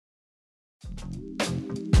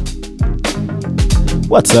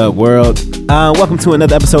What's up, world? Welcome to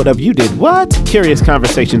another episode of You Did What? Curious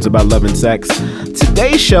conversations about love and sex.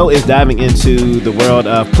 Today's show is diving into the world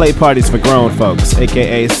of play parties for grown folks,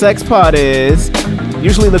 aka sex parties,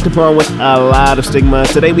 usually looked upon with a lot of stigma.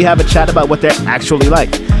 Today we have a chat about what they're actually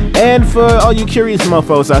like. And for all you curious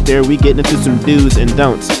mofos out there, we get into some do's and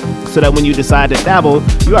don'ts, so that when you decide to dabble,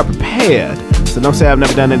 you are prepared. So don't say I've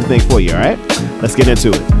never done anything for you, alright? Let's get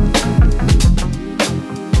into it.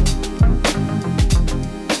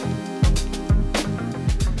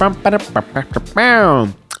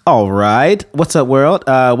 All right. What's up, world?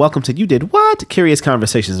 Welcome to You Did What? Curious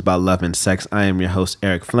conversations about love and sex. I am your host,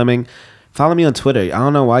 Eric Fleming. Follow me on Twitter. I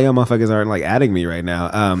don't know why y'all motherfuckers aren't like adding me right now.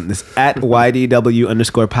 It's at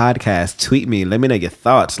YDW_podcast. Tweet me. Let me know your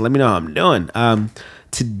thoughts. Let me know how I'm doing.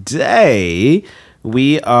 Today,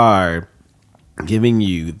 we are giving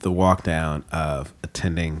you the walk down of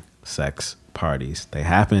attending sex parties. They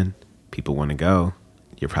happen. People want to go.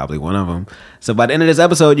 You're probably one of them. So by the end of this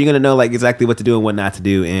episode, you're going to know like exactly what to do and what not to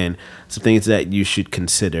do and some things that you should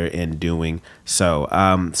consider in doing so.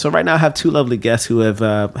 So right now I have two lovely guests who have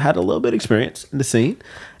had a little bit of experience in the scene.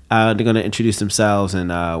 They're going to introduce themselves and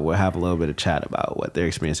we'll have a little bit of chat about what their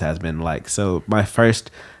experience has been like. So my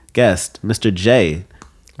first guest, Mr. J.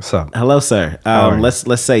 What's up? Hello, sir.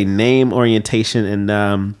 Let's say name, orientation,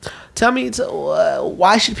 and tell me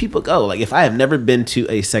why should people go? Like if I have never been to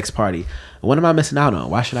a sex party, what am I missing out on?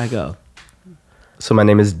 Why should I go? So my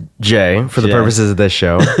name is Jay for the purposes of this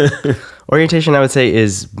show. Orientation, I would say,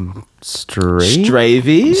 is straight.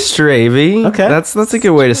 Stravy. Okay. That's a good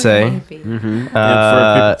way to say.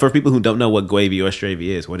 Mm-hmm. For people who don't know what gravy or stravy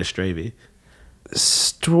is, what is stravy?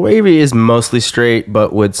 Stravy is mostly straight,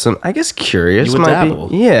 but with some, I guess, curious. You would dabble.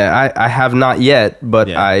 Yeah, I have not yet, but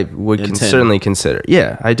yeah. I would certainly consider.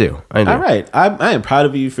 Yeah, I do. All right. I am proud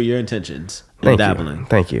of you for your intentions. Dabbling.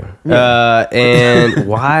 Thank you. Yeah. And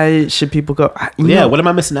why should people go? What am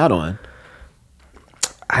I missing out on?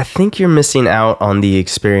 I think you're missing out on the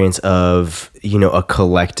experience of, a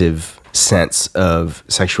collective sense of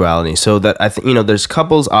sexuality. So that I think, there's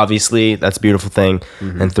couples, obviously, that's a beautiful thing,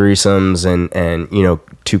 mm-hmm. and threesomes and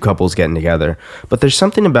two couples getting together. But there's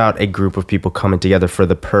something about a group of people coming together for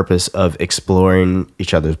the purpose of exploring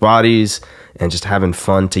each other's bodies and just having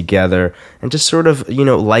fun together and just sort of,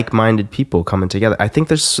 like-minded people coming together. I think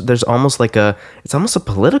there's almost it's almost a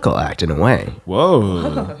political act in a way. Whoa.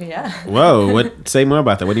 Oh, yeah. Whoa. Say more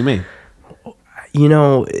about that. What do you mean?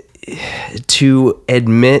 To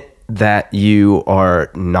admit that you are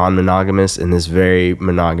non-monogamous in this very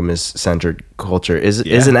monogamous-centered culture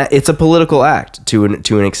it's a political act to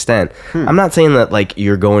an extent. I'm not saying that like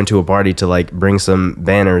you're going to a party to like bring some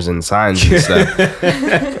banners and signs and stuff,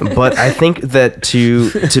 but I think that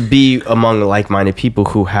to be among like-minded people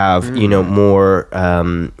who have more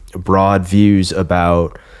broad views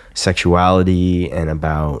about sexuality and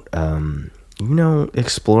about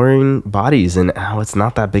exploring bodies and how it's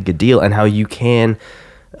not that big a deal and how you can.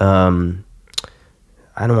 I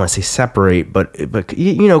don't want to say separate, but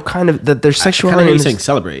kind of that there's sexuality. You're saying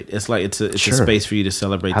celebrate. It's like it's a space for you to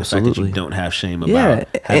celebrate the fact that you don't have shame about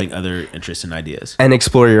having other interests and ideas and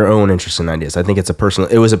explore your own interests and ideas. I think it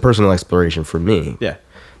was a personal exploration for me. Yeah.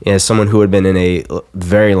 As someone who had been in a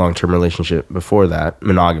very long-term relationship before that,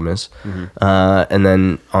 monogamous, mm-hmm. And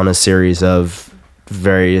then on a series of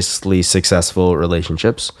variously successful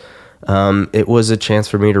relationships. It was a chance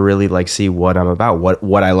for me to really like see what I'm about,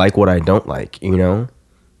 what I like, what I don't like,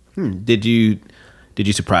 Did you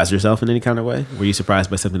surprise yourself in any kind of way? Were you surprised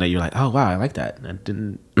by something that you're like, oh wow, I like that? I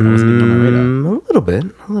wasn't even on my radar. A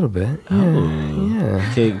little bit. Yeah.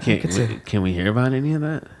 Can we hear about any of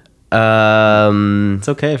that? It's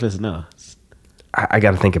okay if it's no. I got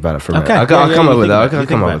to think about it for a minute. Okay. I'll come up with that. I'll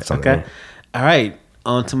come up with something. Okay. All right.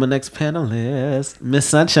 On to my next panelist, Miss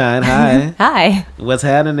Sunshine. Hi. Hi. What's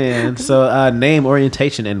happening? So, name,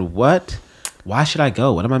 orientation, and what? Why should I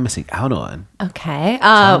go? What am I missing out on? Okay.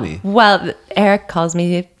 Tell me. Well, Eric calls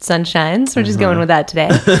me Sunshine, so we're just going with that today.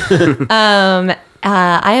 I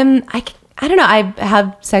don't know. I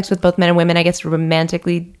have sex with both men and women. I guess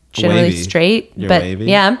romantically, generally wavy. Straight. You're but wavy?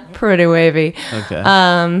 Yeah, I'm pretty wavy. Okay.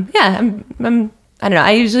 I'm I don't know.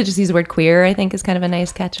 I usually just use the word queer. I think is kind of a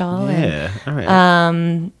nice catch-all. Yeah. All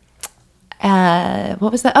right.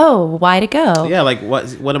 What was that? Oh, why to go? Yeah. Like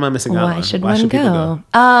what am I missing out on? Why should one go?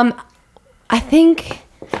 I think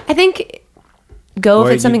go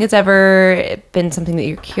if it's something that's ever been something that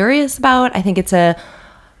you're curious about. I think it's a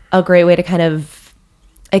great way to kind of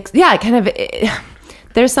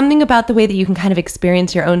there's something about the way that you can kind of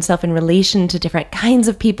experience your own self in relation to different kinds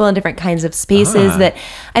of people and different kinds of spaces that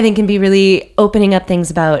I think can be really opening up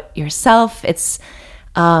things about yourself. It's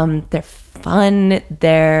They're fun.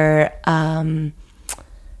 They're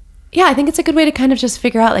yeah, I think it's a good way to kind of just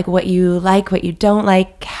figure out like what you like, what you don't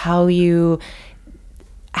like, how you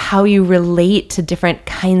relate to different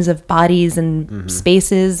kinds of bodies and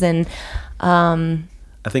spaces. And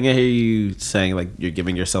I think I hear you saying like you're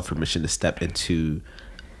giving yourself permission to step into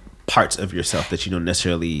parts of yourself that you don't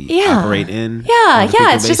necessarily operate in. Yeah,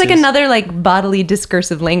 it's just like another like bodily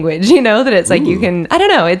discursive language, that it's like you can, I don't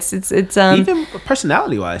know, it's even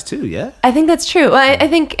personality wise too, yeah. I think that's true. Well, I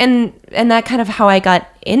think and that kind of how I got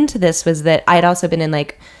into this was that I'd also been in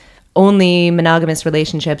like only monogamous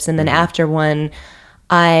relationships, and then after one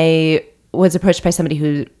I was approached by somebody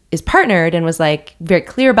who is partnered and was like very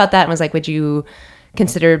clear about that and was like, would you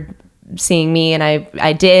consider seeing me? And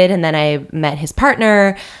I did, and then I met his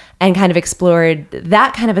partner and kind of explored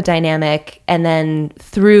that kind of a dynamic, and then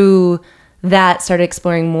through that started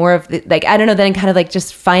exploring more of the, like, I don't know, then kind of like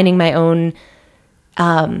just finding my own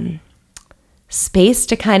space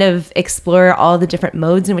to kind of explore all the different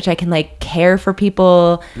modes in which I can like care for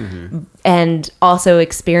people and also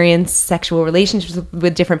experience sexual relationships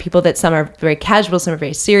with different people, that some are very casual, some are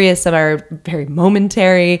very serious, some are very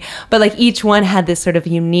momentary, but like each one had this sort of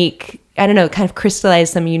unique, I don't know, kind of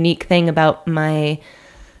crystallized some unique thing about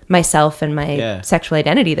myself and my sexual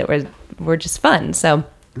identity that were just fun. So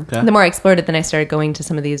the more I explored it, then I started going to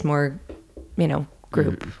some of these more,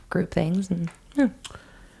 group things. And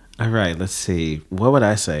all right, let's see. What would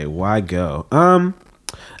I say? Why go? I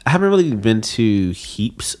haven't really been to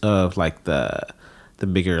heaps of like the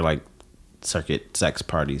bigger like circuit sex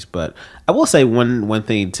parties, but I will say one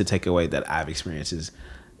thing to take away that I've experienced is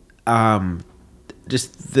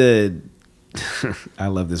just the I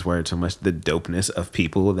love this word so much, the dopeness of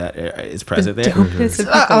people that is present there. Dopeness of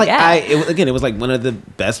people, it was like one of the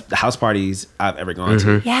best house parties I've ever gone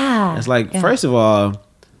to. Yeah. It's like, first of all,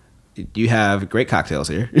 you have great cocktails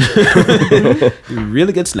here.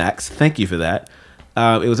 Really good snacks. Thank you for that.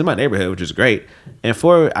 It was in my neighborhood, which is great. And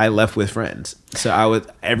four, I left with friends. So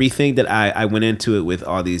everything that I went into it with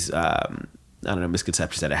all these,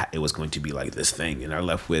 misconceptions that it was going to be like this thing. And I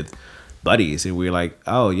left with buddies, and we were like,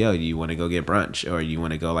 oh, yo, you want to go get brunch, or you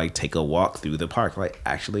want to go like take a walk through the park? Like,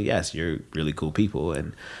 actually, yes, you're really cool people.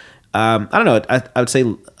 And I don't know, I would say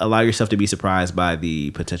allow yourself to be surprised by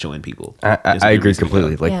the potential in people. I agree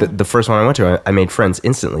completely. Like the first one I went to, I made friends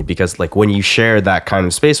instantly, because like when you share that kind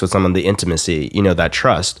of space with someone, the intimacy, that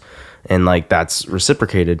trust, and like that's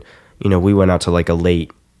reciprocated. We went out to like a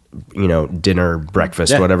late dinner,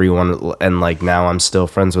 breakfast, whatever you want, and like now I'm still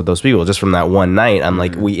friends with those people just from that one night. I'm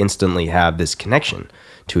like, we instantly have this connection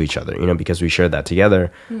to each other, because we shared that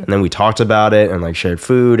together, and then we talked about it and like shared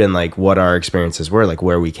food and like what our experiences were, like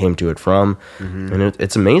where we came to it from, and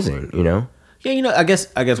it's amazing. Yeah, I guess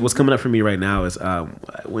what's coming up for me right now is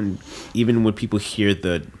when people hear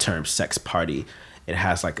the term sex party, it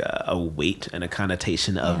has like a weight and a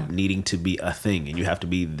connotation of needing to be a thing, and you have to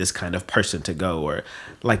be this kind of person to go, or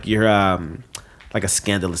like you're like a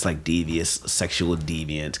scandalous, like devious, sexual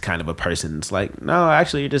deviant kind of a person. It's like, no,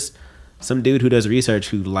 actually you're just some dude who does research,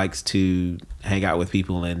 who likes to hang out with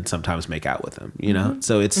people and sometimes make out with them,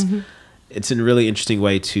 So it's a really interesting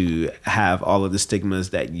way to have all of the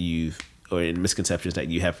stigmas that or in misconceptions that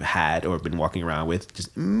you have had or been walking around with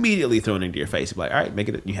just immediately thrown into your face. Like, all right,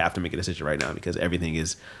 you have to make a decision right now, because everything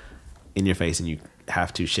is in your face and you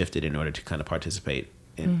have to shift it in order to kind of participate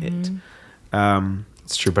in it.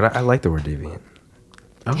 It's true, but I like the word deviant.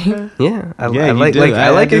 Okay. Yeah, I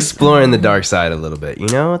like exploring the dark side a little bit.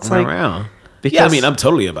 It's like around. Because, I'm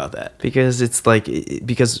totally about that. Because it's like,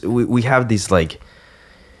 because we have these like,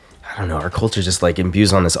 I don't know, our culture just like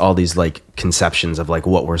imbues on us all these like conceptions of like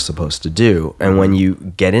what we're supposed to do. And when you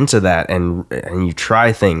get into that and you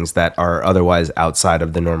try things that are otherwise outside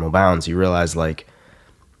of the normal bounds, you realize like,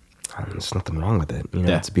 there's nothing wrong with it.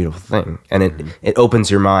 It's a beautiful thing. And it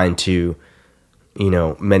opens your mind to,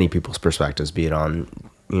 many people's perspectives, be it on,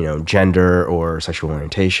 gender or sexual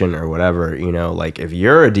orientation or whatever, like if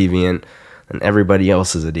you're a deviant, then everybody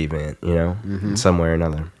else is a deviant, in some way or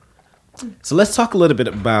another. So let's talk a little bit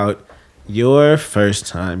about your first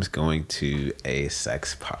times going to a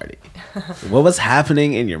sex party. What was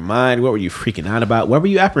happening in your mind? What were you freaking out about? What were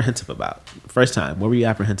you apprehensive about? First time, what were you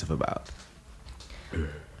apprehensive about?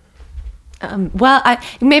 Well,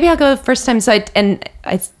 maybe I'll go first time. So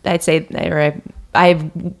I'd say I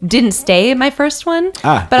didn't stay at my first one,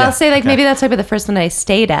 but I'll say maybe that's the first one I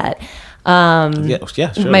stayed at. Sure,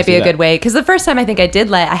 might be a good way, because the first time I think I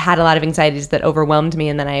had a lot of anxieties that overwhelmed me,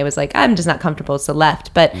 and then I was like, I'm just not comfortable, so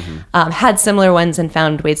left. But had similar ones and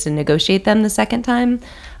found ways to negotiate them the second time.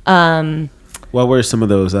 What were some of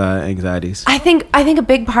those anxieties? I think a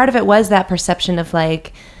big part of it was that perception of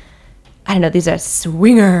like, I don't know, these are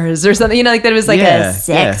swingers or something, like that it was like a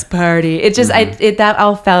sex party. It just, that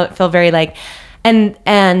all felt very like, and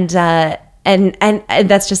that's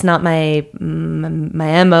just not my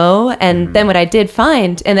MO. And then what I did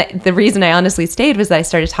find, and the reason I honestly stayed was that I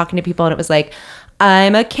started talking to people and it was like,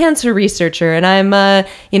 I'm a cancer researcher and I'm a,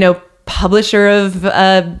 publisher of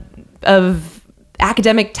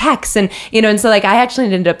academic texts. And, and so like, I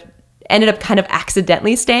actually ended up kind of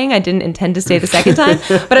accidentally staying. I didn't intend to stay the second time,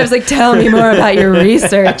 but I was like, tell me more about your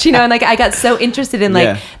research, and like I got so interested in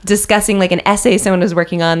like discussing like an essay someone was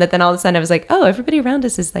working on that then all of a sudden I was like, oh, everybody around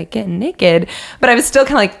us is like getting naked. But I was still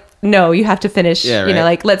kind of like, no, you have to finish,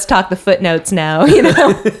 like let's talk the footnotes now, and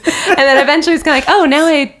then eventually it's kind of like, oh,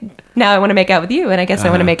 now I want to make out with you. And I guess I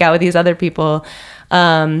want to make out with these other people.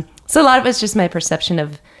 So a lot of it's just my perception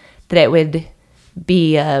of that it would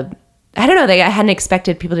be, I don't know. I hadn't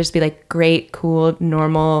expected people to just be like great, cool,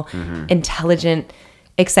 normal, intelligent,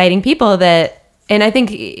 exciting people and I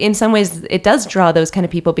think in some ways it does draw those kind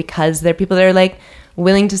of people because they're people that are like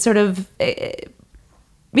willing to sort of,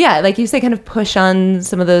 like you say, kind of push on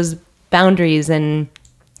some of those boundaries. And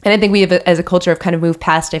I think we have, as a culture, have kind of moved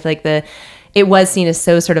past. I feel like it was seen as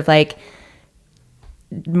so sort of like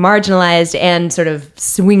marginalized and sort of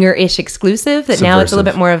swinger-ish exclusive that now it's a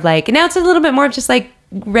little bit more of like, just like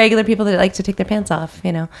regular people that like to take their pants off,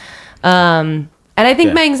 and I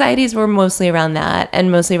think my anxieties were mostly around that,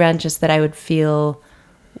 and mostly around just that I would feel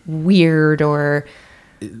weird or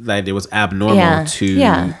like it was abnormal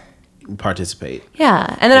to participate.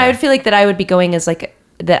 And then I would feel like that I would be going as like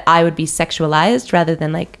that I would be sexualized rather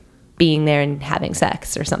than like being there and having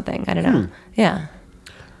sex or something. I don't know.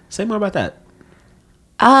 Say more about that.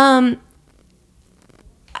 I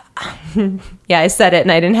said it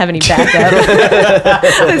and I didn't have any backup.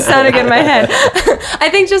 It sounded good in my head. I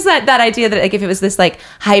think just that idea that like if it was this like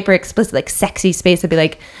hyper explicit like sexy space, it'd be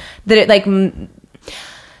like that it like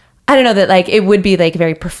I don't know, that like it would be like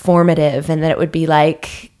very performative, and that it would be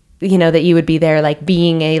like that you would be there like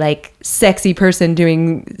being a like sexy person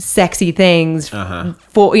doing sexy things for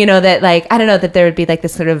that like I don't know, that there would be like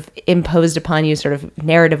this sort of imposed upon you sort of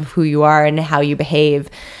narrative of who you are and how you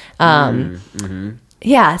behave. So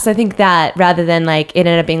I think that rather than like it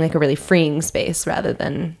ended up being like a really freeing space rather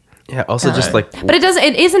than just like, but it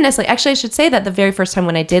isn't necessarily, actually I should say that the very first time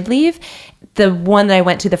when I did leave, the one that I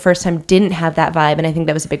went to the first time didn't have that vibe, and I think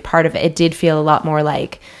that was a big part of it. It did feel a lot more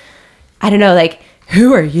like, I don't know, like,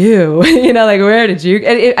 who are you? Like, where did you?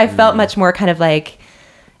 I felt much more kind of like,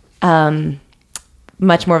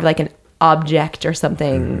 much more of like an object or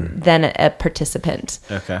something than a participant.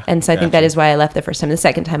 Okay. And so I think that is why I left the first time. The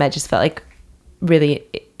second time I just felt like really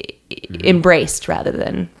embraced rather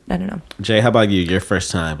than, I don't know. Jay, how about you? Your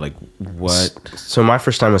first time, like what? So my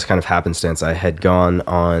first time was kind of happenstance. I had gone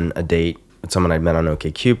on a date with someone I'd met on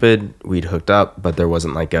OkCupid. We'd hooked up, but there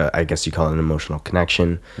wasn't like I guess you call it an emotional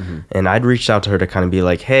connection. And I'd reached out to her to kind of be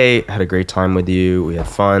like, hey, I had a great time with you. We had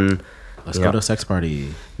fun. Let's go to a sex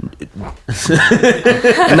party. Not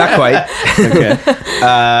quite. Okay.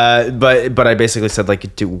 But I basically said like,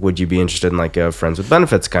 would you be interested in like a friends with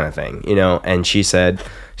benefits kind of thing, And she said,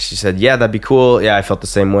 yeah, that'd be cool. Yeah, I felt the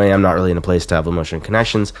same way. I'm not really in a place to have emotional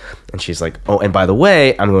connections. And she's like, oh, and by the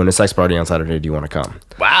way, I'm going to a sex party on Saturday. Do you want to come?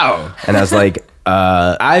 Wow. And I was like,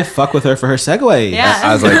 I fuck with her for her segue. Yeah.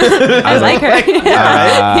 I was like, I like her.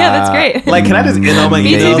 Yeah, that's great. Like, can I just end all my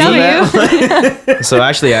emails? BTW. So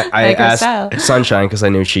actually, I Like her asked style. Sunshine because I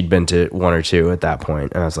knew she'd been to one or two at that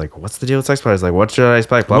point, and I was like, "What's the deal with sex parties? Like, what should I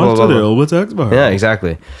expect?" Blah blah blah. blah. What's sex party? Yeah,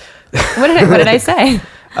 exactly. What did I say?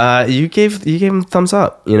 You gave him thumbs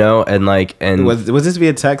up, and Was this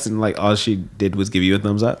via text and like all she did was give you a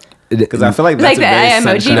thumbs up? Because I feel like that's Like the eye emoji?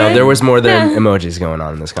 Sunshine- no, there was more than emojis going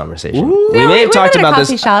on in this conversation. Ooh. We No, may have we talked were at a about this.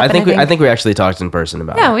 coffee shop, I think and I think we actually talked in person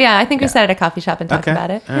about it. No, yeah, I think we sat at a coffee shop and talked Okay.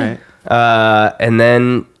 about it. All right. And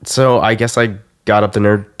then, so I guess I got up the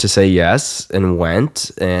nerve to say yes and went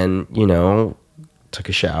and, took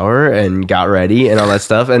a shower and got ready and all that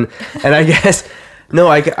stuff. And I guess,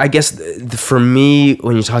 I guess for me,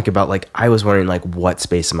 when you talk about like, I was wondering like, what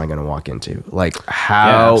space am I going to walk into? Like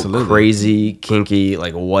how absolutely. crazy, kinky,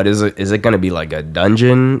 like what is it? Is it going to be like a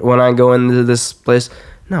dungeon when I go into this place?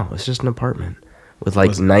 No, it's just an apartment with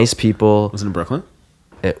like nice people. Was it in Brooklyn?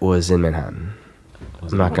 It was in Manhattan.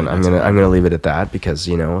 I'm gonna leave it at that because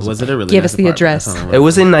Was it a really Give nice us the apartment? address. That's all I it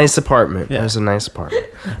was a nice apartment. Yeah. It was a nice apartment.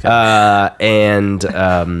 And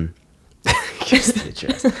here's the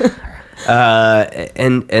address.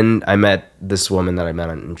 And I met this woman that I met,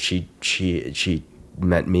 and she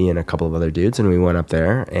met me and a couple of other dudes, and we went up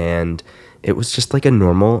there, and it was just like a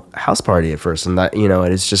normal house party at first. And that,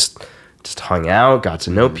 it is just hung out, got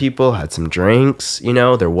to know people, had some drinks,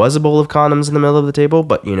 there was a bowl of condoms in the middle of the table,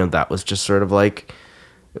 but that was just sort of like,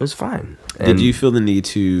 it was fine. Did you feel the need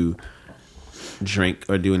to drink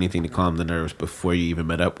or do anything to calm the nerves before you even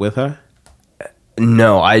met up with her?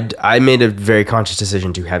 No, I made a very conscious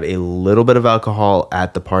decision to have a little bit of alcohol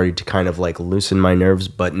at the party to kind of like loosen my nerves,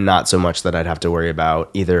 but not so much that I'd have to worry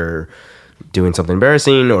about either doing something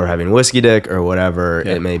embarrassing or having whiskey dick or whatever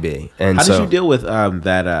it may be. And how did you deal with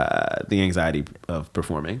the anxiety of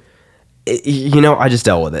performing? I just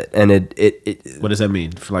dealt with it, and it what does that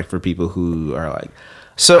mean for people who are like?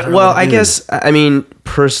 So I guess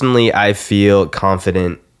personally, I feel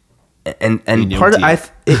confident. And part of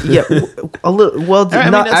a little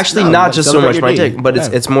not just so much my take, but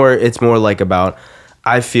it's more like about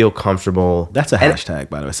I feel comfortable. That's a hashtag,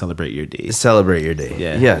 by the way. Celebrate your D. Celebrate your D.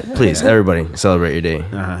 Yeah. Please, everybody, celebrate your D.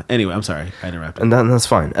 Anyway, I'm sorry, I interrupted. And that's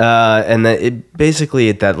fine. And that it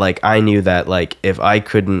basically that like I knew that like if I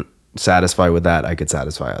couldn't satisfy with that, I could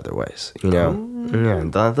satisfy other ways. Yeah,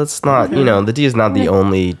 that's not the D is not the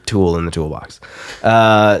only tool in the toolbox.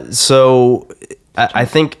 So I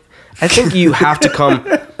think you have to come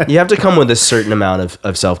with a certain amount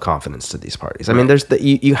of self-confidence to these parties. I mean,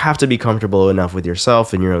 you have to be comfortable enough with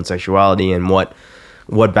yourself and your own sexuality and what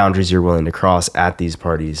boundaries you're willing to cross at these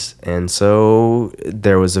parties. And so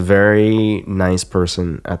there was a very nice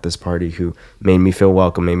person at this party who made me feel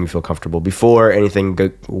welcome, made me feel comfortable before anything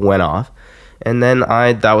went off. And then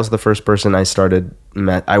that was the first person I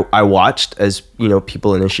watched as,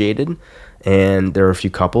 people initiated, and there were a few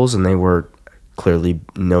couples and they were clearly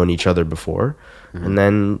known each other before. Mm-hmm. And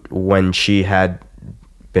then when she had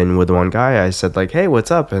been with one guy, I said like, hey, what's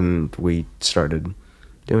up? And we started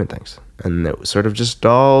doing things, and it was sort of just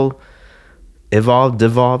all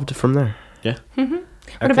evolved from there. Yeah. Mm-hmm.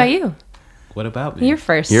 What about you? What about me? Your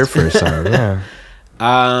first time. Yeah.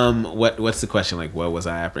 What's the question? Like, what was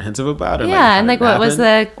I apprehensive about? Or what was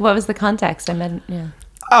the context? I meant, yeah.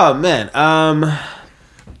 Oh man.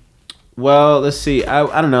 Well, let's see.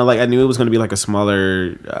 I don't know. Like, I knew it was going to be like a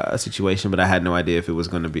smaller situation, but I had no idea if it was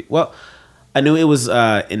going to be. Well, I knew it was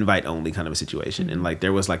invite only kind of a situation, and like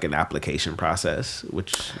there was like an application process,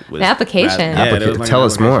 which was an application. Tell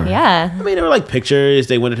us more. Yeah. I mean, there were like pictures.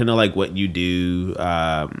 They wanted to know like what you do.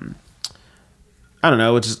 I don't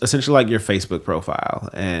know, which is essentially like your Facebook profile,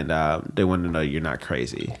 and they wanted to know you're not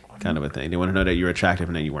crazy, kind of a thing. They wanted to know that you're attractive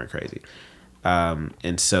and that you weren't crazy.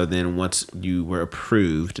 And so then once you were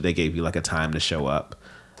approved, they gave you like a time to show up.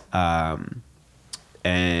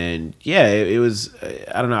 And yeah, it was,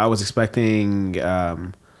 I don't know, I was expecting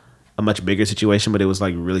a much bigger situation, but it was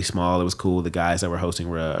like really small. It was cool. The guys that were hosting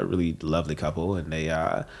were a really lovely couple, and they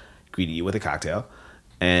greeted you with a cocktail,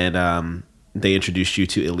 and they introduced you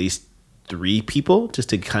to at least 3 people just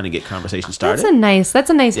to kind of get conversation started. That's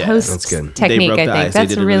a nice host that's good. technique. I think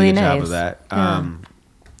that's really nice. Job of that. Yeah.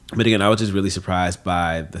 But again, I was just really surprised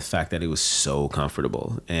by the fact that it was so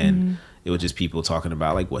comfortable, and it was just people talking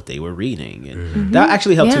about like what they were reading, and that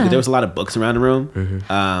actually helped too, because there was a lot of books around the room.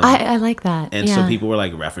 I like that, and so people were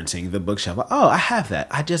like referencing the bookshelf. Like, oh, I have that.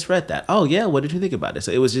 I just read that. Oh yeah, what did you think about it?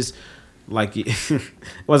 So it was just like it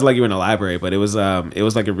wasn't like you were in a library, but it was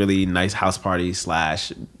like a really nice house party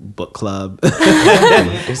 / book club.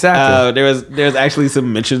 Exactly. There was actually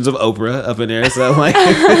some mentions of Oprah up in there, so like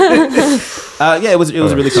it was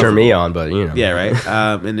really turn me on, but yeah, right.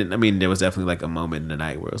 And then, I mean, there was definitely like a moment in the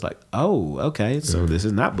night where it was like, oh, okay, so this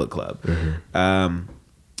is not book club.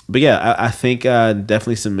 But yeah, I think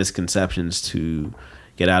definitely some misconceptions to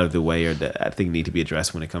get out of the way, or that I think need to be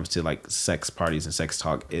addressed when it comes to like sex parties and sex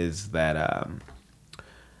talk, is that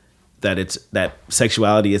that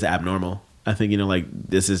sexuality is abnormal. I think like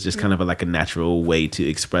this is just kind of like a natural way to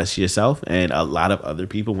express yourself, and a lot of other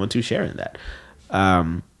people want to share in that.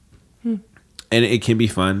 And it can be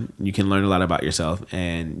fun. You can learn a lot about yourself,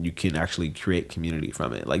 and you can actually create community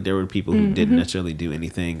from it. Like there were people who didn't necessarily do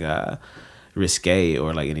anything risque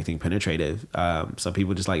or like anything penetrative. Some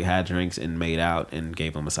people just like had drinks and made out and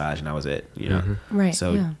gave a massage, and that was it. Right.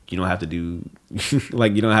 So you don't have to do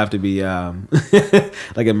like you don't have to be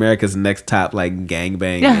like America's Next Top like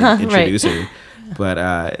gangbang introducer, but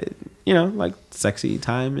like sexy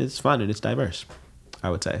time is fun and it's diverse, I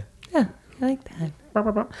would say. Yeah, I like that.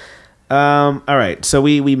 All right, so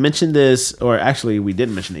we mentioned this, or actually we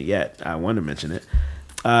didn't mention it yet. I want to mention it.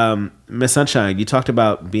 Miss Sunshine, you talked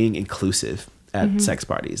about being inclusive at sex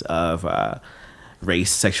parties of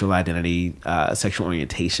race, sexual identity, sexual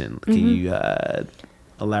orientation. Can you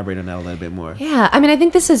elaborate on that a little bit more? Yeah, I mean, I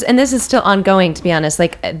think this is still ongoing, to be honest.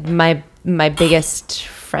 Like my my biggest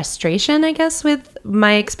frustration, I guess, with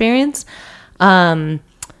my experience.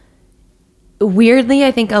 Weirdly,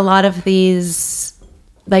 I think a lot of these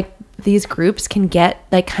groups can get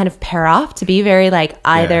like kind of pair off to be very like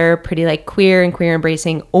either pretty like queer and queer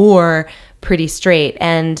embracing or pretty straight.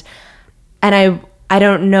 And I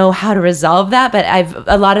don't know how to resolve that, but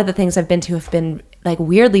a lot of the things I've been to have been like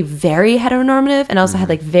weirdly very heteronormative, and also had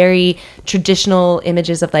like very traditional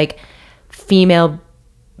images of like female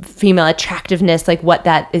attractiveness, like what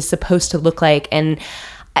that is supposed to look like. And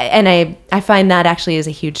I find that actually is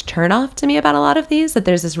a huge turnoff to me about a lot of these, that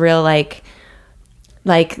there's this real like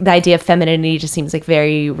the idea of femininity just seems like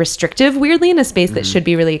very restrictive, weirdly, in a space that should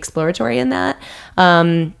be really exploratory in that.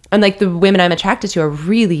 And like the women I'm attracted to are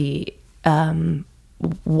really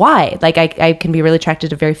wide. Like I can be really attracted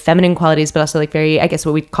to very feminine qualities, but also like very, I guess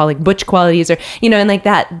what we call like butch qualities, or, you know, and like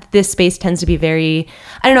that, this space tends to be very,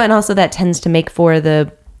 I don't know. And also that tends to make for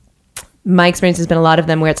my experience has been a lot of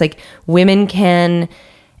them where it's like women can,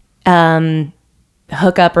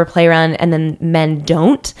 hook up or play around and then men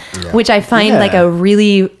don't, which I find like a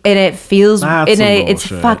really, and it feels, it's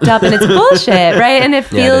fucked up and it's bullshit, right? And it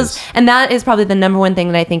feels, and that is probably the number one thing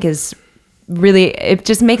that I think is really, it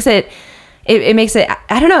just makes it, it makes it,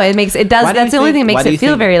 I don't know, it does, that's the only thing that makes it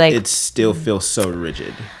feel very like. It still feels so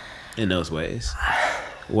rigid in those ways.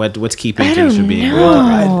 What's keeping things from being real?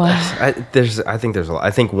 I think there's a lot.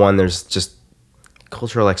 I think one, there's just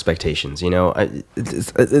cultural expectations, you know,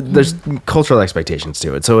 there's cultural expectations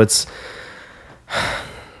to it. So it's,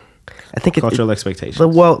 I think cultural expectations.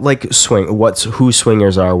 Well, like who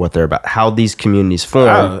swingers are, what they're about, how these communities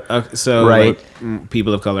form. So right, like,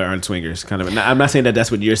 people of color aren't swingers. Kind of. I'm not saying that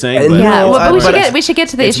that's what you're saying. But but we should get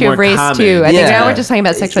to the issue of race common. Too. I think now we're just talking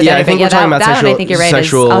about sexual identity. I think we're talking about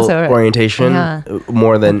sexual orientation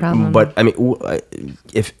more than. No, but I mean,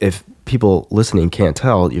 if people listening can't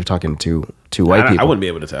tell, you're talking to white people. I wouldn't be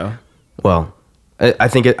able to tell. Well, I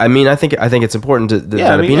think it's important to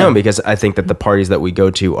that it be known, because I think that the parties that we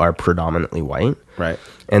go to are predominantly white, right,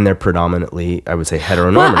 and they're predominantly, I would say,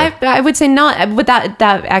 heteronormative. Well, I would say not, but that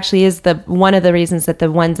actually is one of the reasons that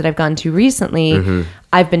the ones that I've gone to recently,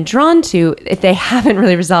 I've been drawn to. If they haven't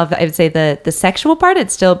really resolved, I would say the sexual part,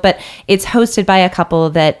 but it's hosted by a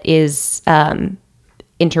couple that is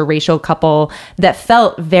interracial couple that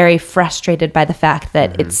felt very frustrated by the fact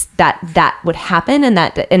that it's that would happen,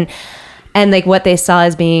 and like what they saw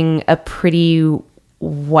as being a pretty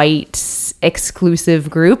white exclusive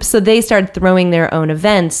group. So they started throwing their own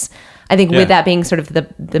events, I think, with that being sort of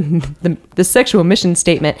the sexual mission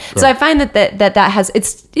statement. So I find that has,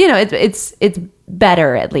 it's, you know, it's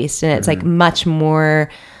better at least. And it's like much more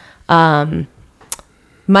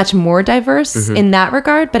diverse in that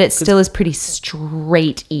regard, but it still is pretty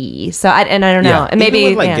straight-y. So I don't know. And maybe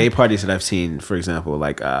even with gay parties that I've seen, for example,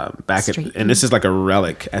 like and this is like a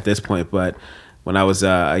relic at this point, but when I was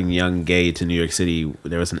a young gay to New York City,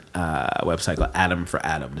 there was a website called Adam for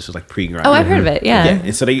Adam. This was like pre-Grindr. Oh, I've heard of it. Yeah.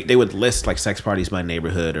 And so they would list like sex parties by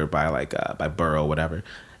neighborhood or by like by borough, whatever,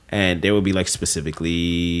 and there would be like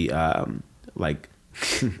specifically like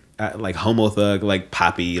like homo thug, like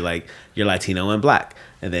poppy, like you're Latino and black.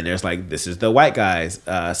 And then there's like, this is the white guys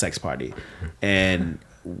sex party. And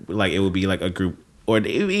like, it would be like a group, or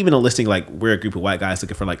even a listing like, we're a group of white guys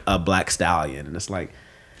looking for like a black stallion. And it's like,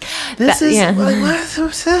 this is like,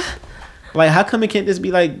 what? Like, how come it can't just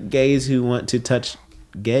be like gays who want to touch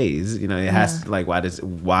gays? You know, it has to, like,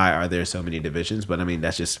 why are there so many divisions? But I mean,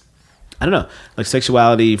 that's just, I don't know, like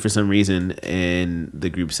sexuality for some reason in the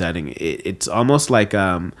group setting, it's almost like,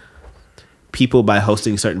 people, by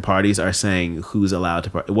hosting certain parties, are saying who's allowed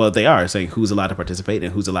to they are saying who's allowed to participate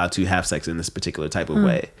and who's allowed to have sex in this particular type of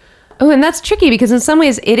way. Oh, and that's tricky, because in some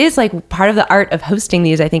ways it is like part of the art of hosting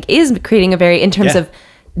these, I think, is creating a very, in terms of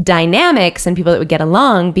dynamics and people that would get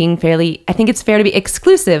along, being fairly, I think it's fair to be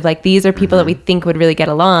exclusive. Like, these are people that we think would really get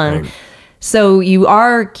along. Right. So you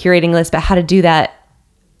are curating a list, but how to do that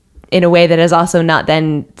in a way that is also not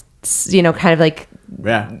then, you know, kind of like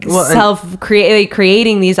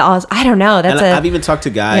creating these all, I don't know. I've even talked to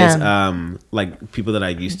guys, like people that I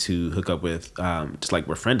used to hook up with, just like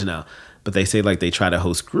we're friends now, but they say like they try to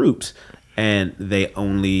host groups and they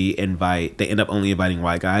end up only inviting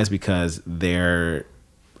white guys because their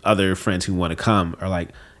other friends who want to come are like,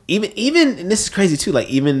 even, and this is crazy too, like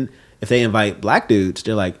even if they invite black dudes,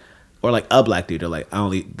 they're like, or like a black dude, they're like,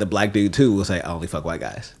 the black dude too will say, I only fuck white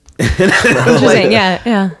guys. Interesting.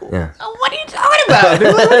 Yeah. What are you talking about?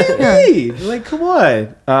 Dude? Like, what do you mean? Like, come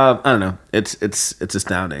on. I don't know. It's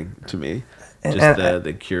astounding to me. Just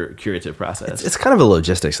the curative process. It's kind of a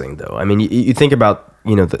logistics thing, though. I mean, you think about,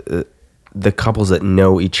 you know, the couples that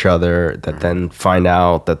know each other that then find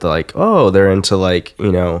out that they're like, oh, they're into like,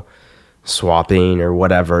 you know, swapping or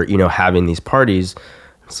whatever, you know, having these parties.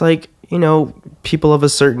 It's like, you know, people of a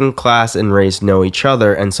certain class and race know each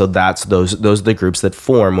other, and so that's those are the groups that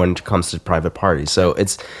form when it comes to private parties. So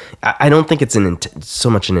I don't think it's so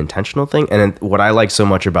much an intentional thing. And what I like so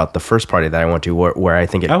much about the first party that I went to, where I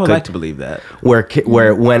think I would like to believe that, where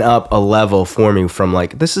it went up a level for me from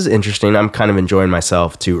like, this is interesting, I'm kind of enjoying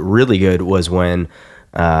myself, to really good, was when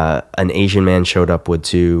an Asian man showed up with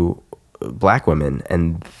 2 black women,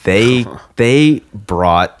 and they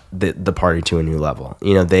brought the party to a new level.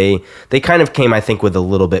 You know, they kind of came, I think, with a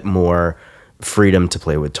little bit more freedom to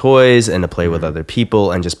play with toys and to play with other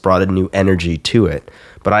people, and just brought a new energy to it.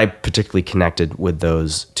 But I particularly connected with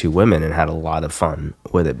those 2 women and had a lot of fun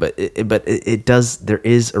with it. But it does, there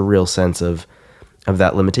is a real sense of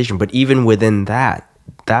that limitation. But even within that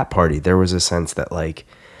party, there was a sense that like,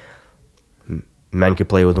 men could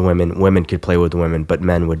play with the women could play with the women, but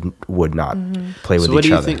men would not play with each other. So what do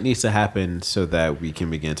you think needs to happen so that we can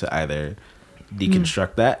begin to either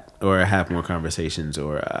deconstruct that, or have more conversations,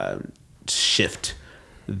 or shift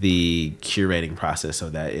the curating process so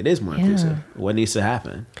that it is more inclusive? What needs to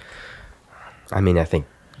happen? I mean, I think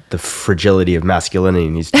the fragility of masculinity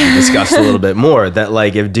needs to be discussed a little bit more. That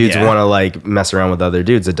like, if dudes want to like mess around with other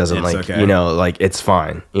dudes, it doesn't it's like, okay. You know, like it's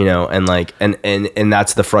fine, you know, and like, and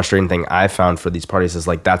that's the frustrating thing I found for these parties, is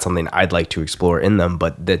like, that's something I'd like to explore in them,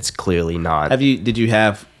 but that's clearly not. Did you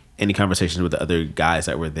have any conversations with the other guys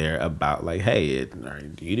that were there about like, hey,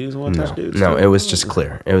 do you dudes want to touch dudes? No, it was just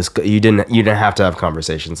clear. It was, you didn't have to have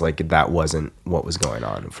conversations. Like, that wasn't what was going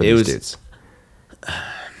on for these dudes.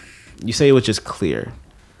 You say it was just clear.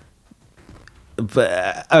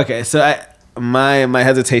 But okay, so my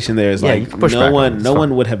hesitation there is like, no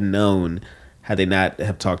one would have known had they not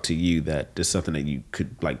have talked to you that there's something that you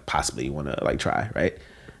could like possibly want to like try, right?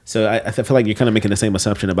 So I feel like you're kind of making the same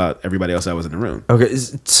assumption about everybody else that was in the room. Okay,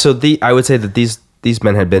 so I would say that these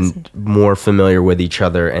men had been more familiar with each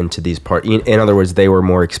other and to these parties. In other words, they were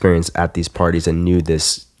more experienced at these parties and knew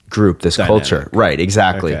this group, this dynamic culture. Right,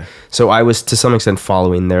 exactly. Okay. So I was to some extent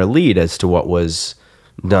following their lead as to what was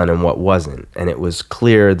done and what wasn't, and it was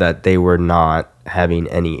clear that they were not having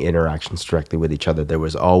any interactions directly with each other. There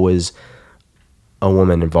was always a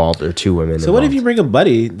woman involved or 2 women. So what if you bring a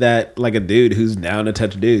buddy that like a dude who's down to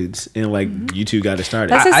touch dudes, and like you 2 got it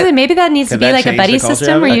started? That's maybe that needs to be like a buddy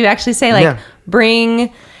system where you actually say like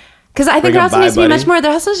bring, because I think there also needs to be much more.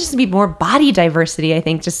 There also needs to be more body diversity. I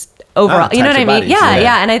think just overall, you know what I mean? Bodies,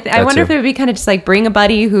 yeah. And I wonder if it would be kind of just like bring a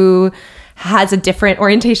buddy who has a different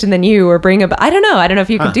orientation than you, or bring I don't know if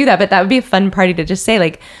you could do that, but that would be a fun party to just say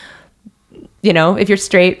like, you know, if you're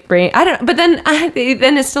straight, bring, I don't, but then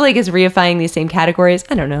it's still like is reifying these same categories.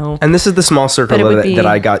 I don't know. And this is the small circle that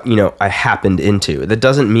I got, you know, I happened into. That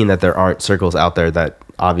doesn't mean that there aren't circles out there that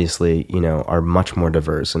obviously, you know, are much more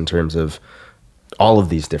diverse in terms of all of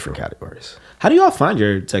these different categories. How do you all find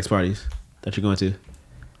your sex parties that you're going to?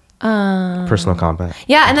 Personal combat.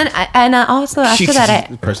 Yeah, and also after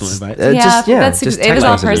that, personal invite. It was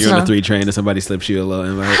all personal. You're on a 3 train and somebody slips you a little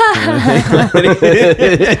invite.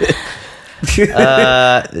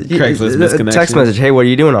 Craigslist misconnection. Text message. Hey, what are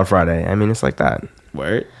you doing on Friday? I mean, it's like that.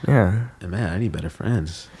 Word. Yeah. Man, I need better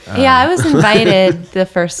friends. I was invited the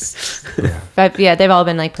first. But yeah, they've all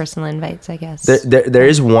been like personal invites, I guess. There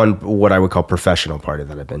is one what I would call professional party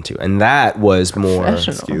that I've been to, and that was more.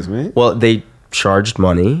 Excuse me. Well, they charged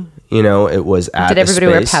money. You know, it was at Did everybody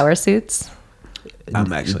wear power suits?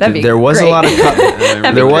 There was a lot of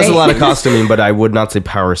there was a lot of costuming, but I would not say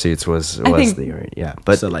power suits was the yeah.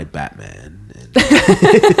 But so like Batman.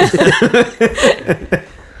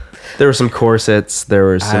 There were some corsets. There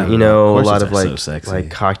were some, you know, a lot of like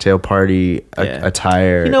cocktail party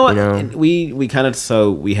attire. You know what? We kind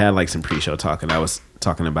of we had like some pre-show talk, and I was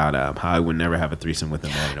talking about how I would never have a threesome with a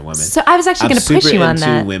man and a woman. So I was actually going to push you on that. I'm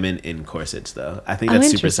super into women in corsets, though. I think that's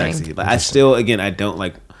super sexy. Like, I still, again, I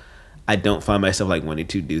don't find myself like wanting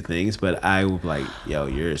to do things, but I would like, yo,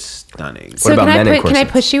 you're stunning. So can I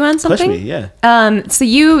push you on something? Push me, yeah. So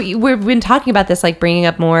we've been talking about this, like bringing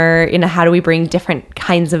up more in how do we bring different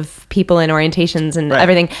kinds of people and orientations and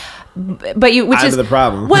everything. But I'm the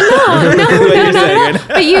problem. Well, no.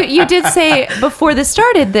 But you did say before this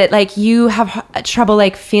started that like you have trouble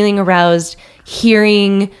like feeling aroused,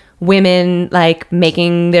 hearing women like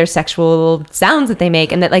making their sexual sounds that they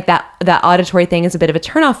make, and that like that auditory thing is a bit of a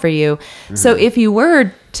turnoff for you. Mm-hmm. So if you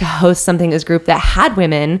were to host something as a group that had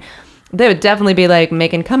women, they would definitely be like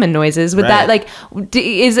making coming noises with that. Like,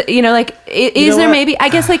 is there maybe? I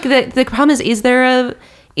guess like the problem is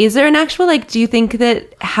there an actual like? Do you think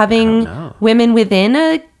that having women within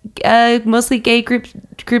a mostly gay group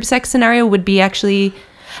sex scenario would be actually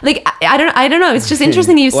like I don't know. It's just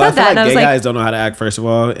interesting that you Well, said that. Like And I was gay like, guys don't know how to act, first of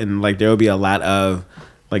all, and like there will be a lot of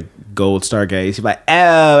like gold star gays. You're like,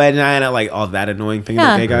 oh, and I like all that annoying thing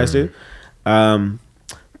that gay guys do.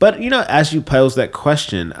 But you know, as you pose that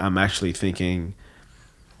question, I'm actually thinking.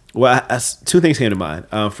 Well, two things came to mind.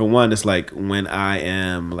 For one, it's like when I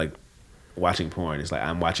am like watching porn, it's like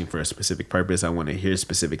I'm watching for a specific purpose. I want to hear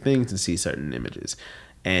specific things and see certain images.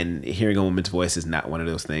 And hearing a woman's voice is not one of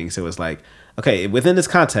those things. So it's like, okay, within this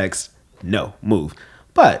context, no, move.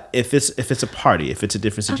 But if it's a party, if it's a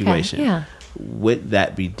different situation, would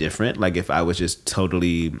that be different? Like if I was just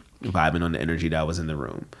totally vibing on the energy that was in the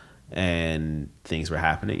room and things were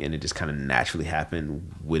happening and it just kind of naturally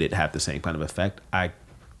happened, would it have the same kind of effect? I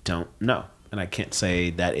don't know. And I can't say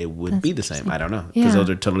that it would be the same. I don't know. Because those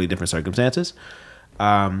are totally different circumstances.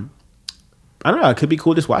 I don't know. It could be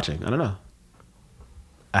cool just watching. I don't know.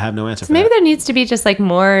 I have no answer for maybe that. there needs to be just like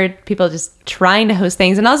more people just trying to host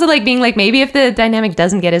things, and also like being like, maybe if the dynamic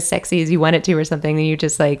doesn't get as sexy as you want it to or something, then you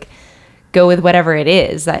just like go with whatever it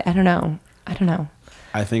is. I don't know.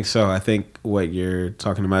 I think so. I think what you're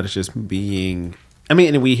talking about is just being, I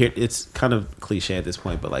mean, and we hear it's kind of cliche at this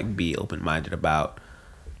point, but like be open-minded about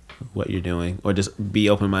what you're doing, or just be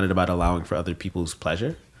open-minded about allowing for other people's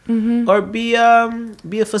pleasure. Or be a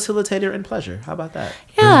facilitator in pleasure. How about that?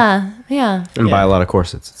 Yeah. And buy a lot of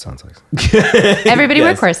corsets, it sounds like. Everybody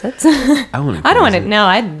wear corsets. I don't want to. No,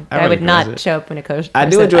 I would not corset. show up in a corset. I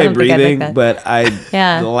do enjoy don't think I'd like breathing, that. but I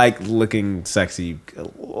Yeah. like looking sexy a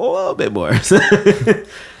little bit more.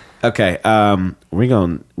 Okay, we're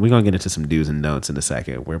gonna get into some do's and don'ts in a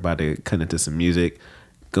second. We're about to cut into some music,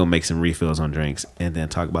 go make some refills on drinks, and then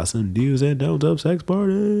talk about some do's and don'ts of sex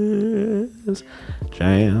parties.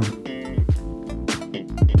 Jam.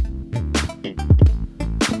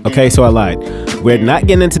 Okay, so I lied. We're not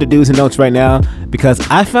getting into the do's and don'ts right now because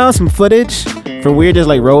I found some footage from we were just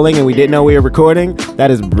like rolling and we didn't know we were recording. That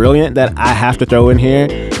is brilliant that I have to throw in here.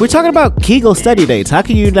 We're talking about Kegel study dates. How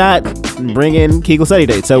can you not bring in Kegel study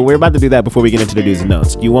dates? So we're about to do that before we get into the do's and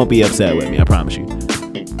don'ts. You won't be upset with me, I promise you.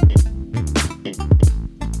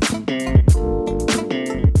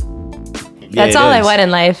 That's all I want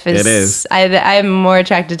in life. It is. I'm more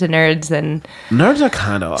attracted to nerds than Nerds are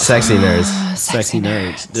kind of Sexy nerds. sexy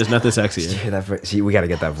nerds. There's nothing sexier. Hear that voice? See, we got to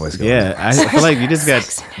get that voice going. Yeah, I feel like you just got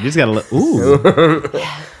to look. Ooh.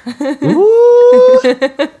 Ooh.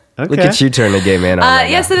 Okay. Look at you turn a gay man on. Right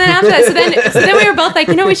yeah. now. So then after that, so then we were both like,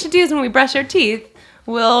 you know, what we should do is when we brush our teeth,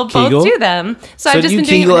 we'll Kegel? both do them. So So I've just you been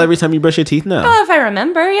doing Kegel it. every time you brush your teeth now? Oh, if I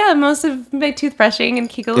remember, yeah, most of my toothbrushing and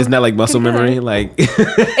Kegel. Isn't that like muscle memory? Like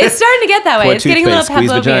It's starting to get that way. Pour It's getting a little toothpaste,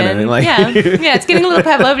 squeeze vagina, Pavlovian. like- yeah, it's getting a little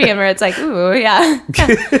Pavlovian where it's like, ooh, yeah.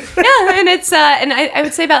 And it's and I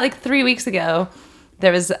would say about like 3 weeks ago,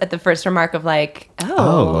 there was the first remark of like,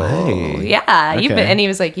 Oh, hey. yeah, you've Okay. been, and he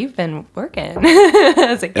was like, you've been working. I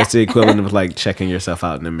was like, yeah. it's the equivalent of like checking yourself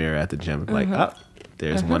out in the mirror at the gym. Like, oh,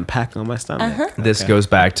 there's one pack on my stomach. This goes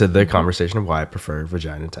back to the conversation of why I prefer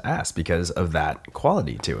vagina to ass because of that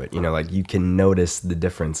quality to it. You know, like you can notice the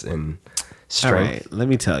difference in All strength. right, let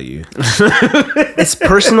me tell you. It's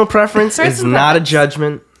personal preference. It's Personal not a preference.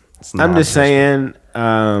 judgment. It's not I'm just a judgment.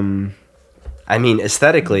 saying. I mean,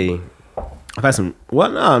 aesthetically, I've had some.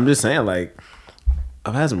 Well, no, I'm just saying. Like,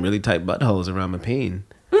 I've had some really tight buttholes around my peen,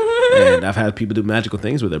 and I've had people do magical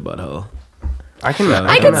things with their butthole. I can.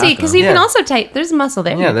 I can see because you Yeah. can also there's muscle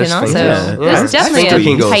there. Yeah, you there's can things also there. Yeah. there's I definitely think a you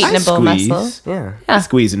can go- tightenable I squeeze. muscle. Yeah. Yeah.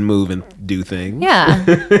 Squeeze and move and do things. Yeah.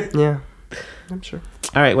 Yeah. I'm sure.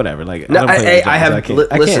 All right, whatever. Like, No, don't play with I drugs. have. can't-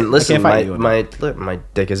 Listen, I can't listen. fight you on that. My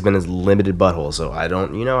dick has been as limited butthole, so I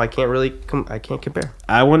don't. You know, I can't really. I can't compare.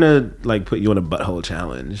 I want to like put you on a butthole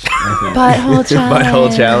challenge. I think. Butthole challenge.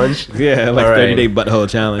 Butthole challenge. Yeah, like All right. 30-day butthole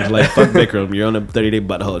challenge. Like fuck Bikram, you're on a 30-day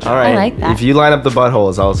butthole challenge. All right. like that. If you line up the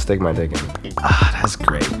buttholes, I'll stick my dick in. Ah, that's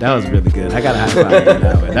great. That was really good. I got a high five on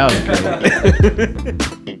that one. That was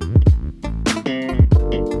great.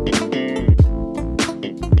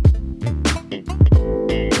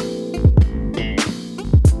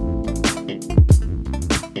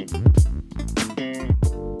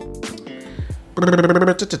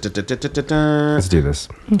 Let's do this.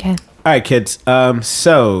 Okay. All right, kids.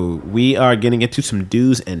 So we are getting into some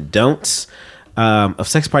do's and don'ts of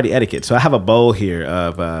sex party etiquette. So I have a bowl here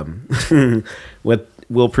of what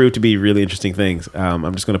will prove to be really interesting things.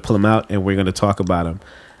 I'm just going to pull them out and we're going to talk about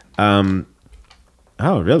them.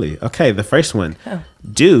 Oh, really? Okay. The first one. Oh.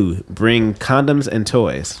 Do bring condoms and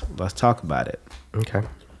toys. Let's talk about it. Okay.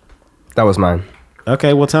 That was mine.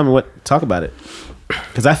 Okay. Well, tell me what. Talk about it.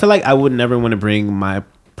 Because I feel like I would never want to bring my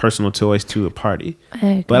personal toys to a party. I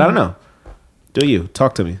agree. But I don't know. Do you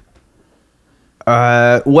talk to me?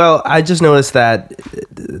 Well, I just noticed that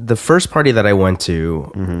the first party that I went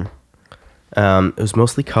to, it was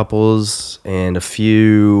mostly couples and a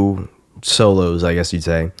few solos, I guess you'd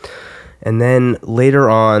say. And then later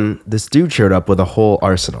on, this dude showed up with a whole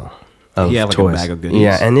arsenal of Yeah, like a toys. bag of goodies.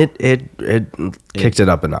 Yeah, and it kicked it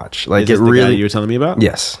up a notch. Like Is it this the guy really. you were telling me about?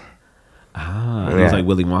 Yes. Ah, he Yeah. was like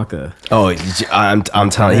Willy Wonka. Oh, I'm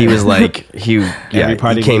telling. He was like Every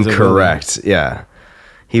party he came needs a Willy. correct. Yeah,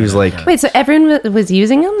 he was like. Wait, so everyone was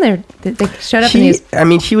using them? They showed up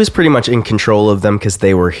and He was pretty much in control of them because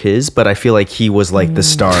they were his, but I feel like he was like the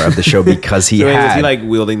star of the show because he So wait, was had. he like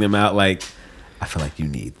wielding them out like, I feel like you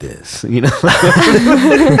need this, you know?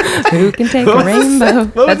 who can take a rainbow?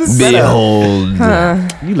 That's Behold.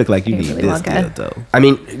 You look like you Hey, need Willy this Wonka. deal, though. I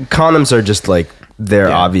mean, condoms are just like they're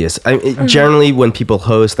Yeah. obvious. Generally, when people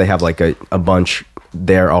host, they have like a bunch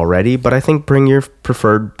there already. But I think bring your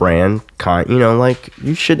preferred brand kind. You know, like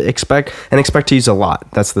you should expect to use a lot.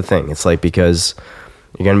 That's the thing. It's like because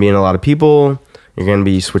you're gonna be in a lot of people. You're gonna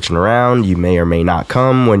be switching around. You may or may not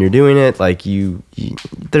come when you're doing it. Like you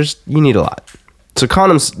need a lot. So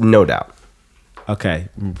condoms, no doubt. Okay,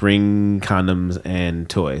 bring condoms and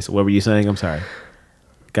toys. What were you saying? I'm sorry.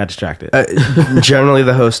 Got distracted. Generally,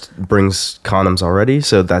 the host brings condoms already,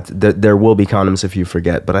 so that there will be condoms if you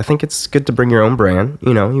forget. But I think it's good to bring your own brand.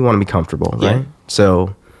 You know, you want to be comfortable, Yeah. right?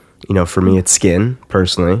 So, you know, for me, it's Skin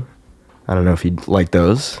personally. I don't know if you'd like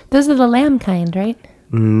those. Those are the lamb kind, right?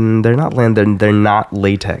 They're not they're not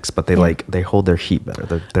latex, but they hold their heat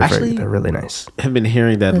better. Actually- They're really nice. I've been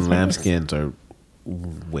hearing that Those are nice. lambskins are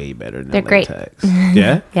way better than They're great. latex.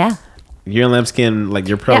 Yeah? Yeah. You're a lambskin, like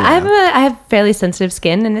you're pro. Yeah, now. I have fairly sensitive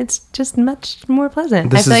skin, and it's just much more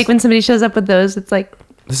pleasant. This I feel is- like when somebody shows up with those, it's like,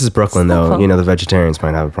 This is Brooklyn, though. Awful. You know, the vegetarians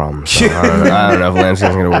might have a problem. So I don't know if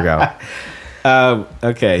lambskin's gonna work out.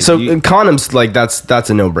 Okay. So you- condoms, like that's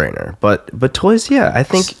a no brainer. But toys, yeah, I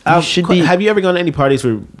think you should be. Have you ever gone to any parties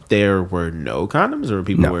where there were no condoms, or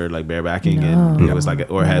people No. were like barebacking, and it was like,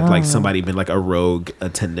 or had like somebody been like a rogue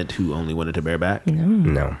attendant who only wanted to bareback?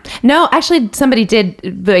 No. no, actually, somebody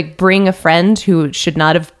did like bring a friend who should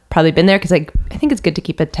not have probably been there because like I think it's good to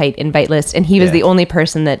keep a tight invite list, and he was Yeah. the only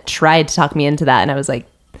person that tried to talk me into that, and I was like,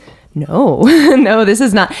 no, no, this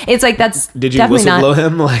is not. It's like that's Did you definitely whistle not. blow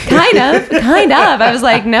him? Like, Kind of. I was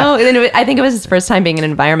like, no. And then I think it was his first time being in an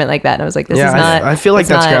environment like that, and I was like, this is not. I feel like it's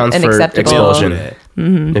that's not grounds an for acceptable- expulsion.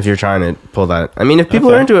 If you're trying to pull that, I mean, if people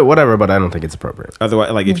Okay. are into it, whatever. But I don't think it's appropriate.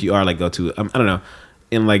 otherwise, like if you are like go to, I don't know,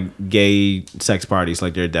 in like gay sex parties,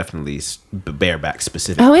 like there are definitely bareback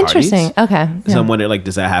specific. Oh, parties. interesting. Okay. So Yeah. I'm wondering, like,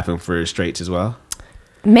 does that happen for straights as well?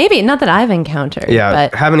 Maybe not that I've encountered. Yeah,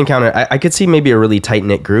 but haven't encountered. I could see maybe a really tight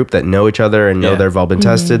knit group that know each other and know Yeah. they've all been Mm-hmm.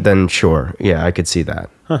 tested. Then sure, yeah, I could see that.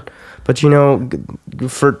 But you know,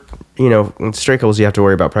 for straight couples, you have to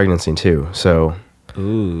worry about pregnancy too. So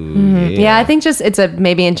Ooh, yeah, I think just it's a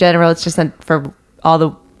maybe in general it's just not for all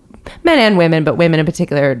the men and women, but women in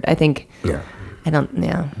particular. I think. yeah, I don't.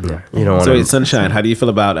 Yeah. you don't want So, to. Sunshine, how do you feel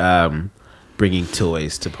about bringing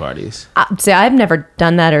toys to parties? See, I've never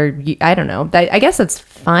done that, or I don't know. I guess that's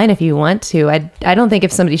fine if you want to. I don't think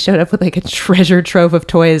if somebody showed up with like a treasure trove of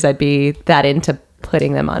toys, I'd be that into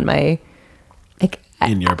putting them on my. Like,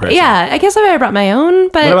 In your person. Yeah, I guess if I brought my own,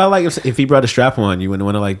 but What about like if he brought a strap on, you wouldn't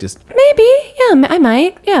want to like just maybe. Yeah, I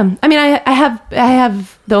might. Yeah, I mean, I have.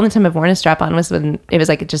 The only time I've worn a strap on was when it was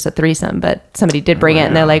like just a threesome, but somebody did bring it,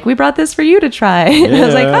 and they're like, "We brought this for you to try." And I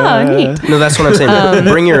was like, "Oh, neat." No, that's what I'm saying.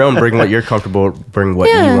 Bring your own. Bring what you're comfortable. Bring what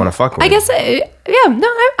you want to fuck with. I guess,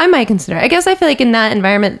 I might consider. I guess I feel like in that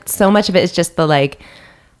environment, so much of it is just the like.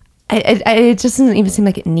 It just doesn't even seem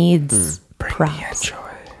like it needs props. Enjoy.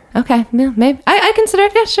 Okay, yeah, maybe I consider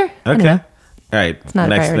it. Yeah, sure. okay. Anyway. All right. not a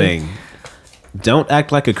Next priority. thing, don't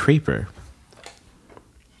act like a creeper.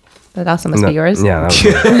 That also must No, be yours. Yeah.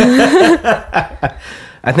 That was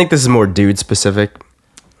I think this is more dude specific.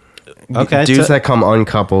 Okay, Dudes so- that come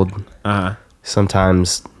uncoupled Uh-huh.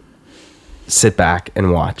 sometimes sit back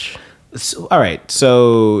and watch. So, all right.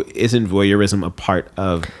 So isn't voyeurism a part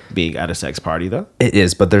of being at a sex party though? It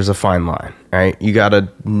is, but there's a fine line, right? You gotta,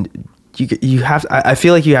 you have. I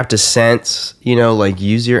feel like you have to sense, like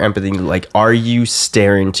use your empathy. Like, are you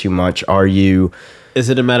staring too much? Are you? Is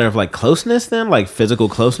it a matter of like closeness then, like physical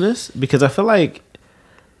closeness? Because I feel like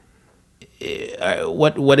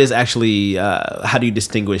what is actually how do you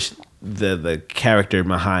distinguish the character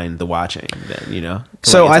behind the watching then?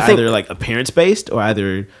 So Like, it's I think- either like appearance based or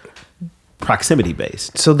either proximity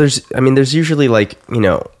based. So there's usually like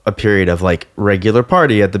a period of like regular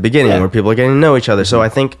party at the beginning Yeah. where people are getting to know each other. So I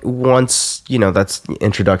think once that's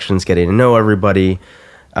introductions, getting to know everybody.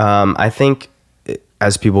 I think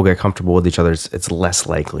as people get comfortable with each other, it's less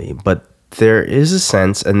likely. But there is a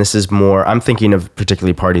sense, and this is more, I'm thinking of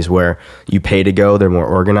particularly parties where you pay to go, they're more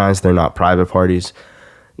organized, they're not private parties.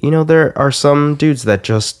 You know, there are some dudes that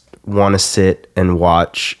just want to sit and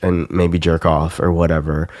watch and maybe jerk off or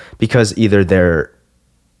whatever, because either they're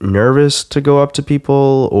nervous to go up to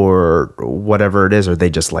people or whatever it is, or they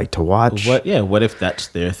just like to watch. What if that's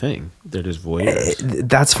their thing? They're just voyeurs.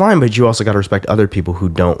 That's fine, but you also got to respect other people who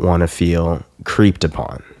don't want to feel creeped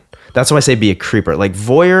upon. That's why I say be a creeper. Like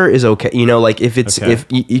voyeur is okay. You know, like if it's if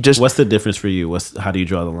you just. What's the difference for you? How do you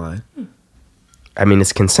draw the line? I mean,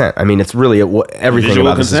 it's consent. I mean, it's really everything Visual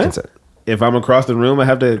about this is consent. If I'm across the room,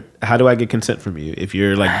 how do I get consent from you? If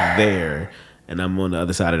you're like there and I'm on the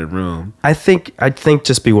other side of the room. I think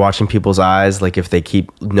just be watching people's eyes. Like if they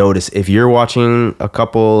if you're watching a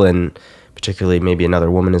couple and particularly maybe another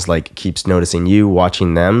woman is like keeps noticing you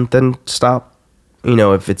watching them, then stop. You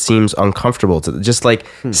know, if it seems uncomfortable to just like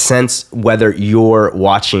sense whether your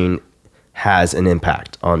watching has an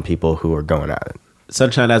impact on people who are going at it.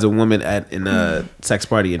 Sunshine, as a woman in a sex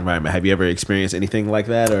party environment, have you ever experienced anything like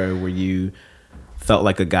that, or where you felt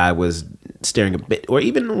like a guy was staring a bit, or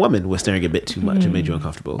even a woman was staring a bit too much and made you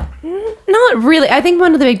uncomfortable? Not really. I think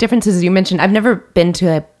one of the big differences you mentioned, I've never been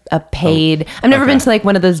to a paid, I've never been to like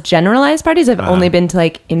one of those generalized parties. I've only been to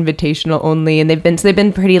like invitational only, and they've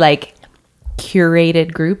been pretty like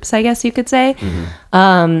curated groups, I guess you could say.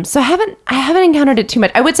 So I haven't encountered it too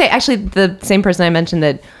much. I would say actually the same person I mentioned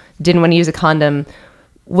that didn't want to use a condom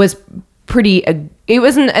was pretty, it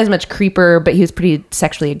wasn't as much creeper, but he was pretty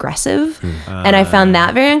sexually aggressive. And I found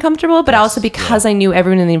that very uncomfortable, but also because I knew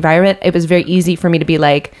everyone in the environment, it was very easy for me to be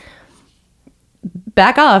like,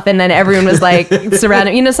 back off. And then everyone was like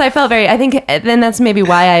surrounded, you know, so I felt I think then that's maybe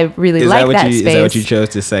why I really like that space. Is that what you chose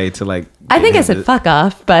to say to like? I think I said fuck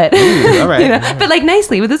off, but all right. You know, but like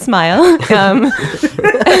nicely with a smile.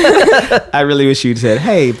 I really wish you'd said,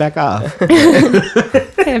 "Hey, back off."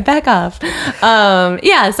 Hey, back off. So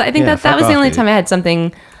I think that was the only time I had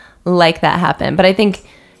something like that happen. But I think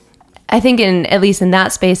in at least in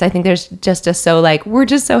that space, I think there's just so like we're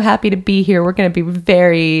just so happy to be here. We're going to be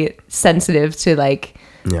very sensitive to like.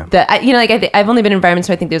 Yeah. I've only been in environments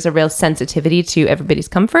where I think there's a real sensitivity to everybody's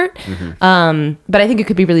comfort. But I think it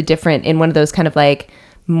could be really different in one of those kind of like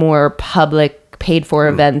more public paid for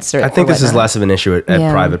events. I think this is less of an issue at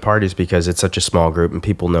private parties because it's such a small group and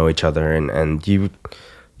people know each other and you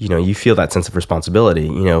feel that sense of responsibility,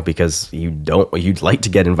 you know, because you'd like to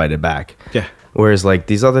get invited back. Yeah. Whereas like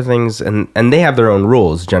these other things and they have their own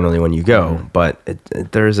rules generally when you go, but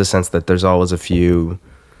there is a sense that there's always a few.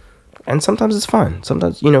 And sometimes it's fun.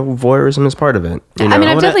 Sometimes, you know, voyeurism is part of it. You know? I mean,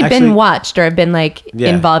 I've definitely been watched or I've been like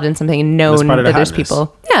involved in something and known that there's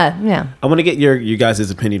people. Yeah. I want to get you guys'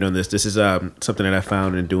 opinion on this. This is something that I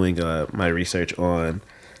found in doing my research on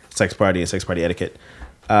sex party and sex party etiquette.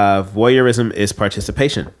 Voyeurism is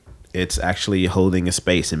participation. It's actually holding a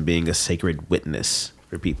space and being a sacred witness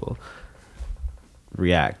for people.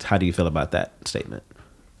 React. How do you feel about that statement?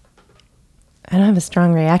 I don't have a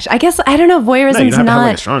strong reaction. I guess I don't know. Voyeurism's not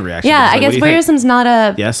not a strong reaction. Yeah, I guess voyeurism's not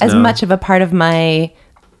as much of a part of my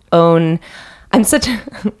own. I'm such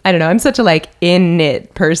a like in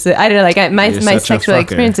it person. I don't know, like my sexual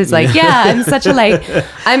experience is like, I'm such a like,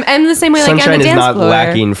 I'm the same way. Like Sunshine on the dance is not floor.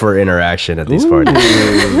 lacking for interaction at these parties.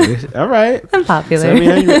 All right, I'm popular.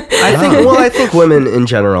 I think women in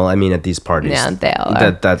general. I mean, at these parties, they all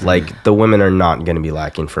are. That like the women are not going to be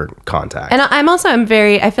lacking for contact. And I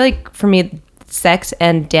feel like for me, sex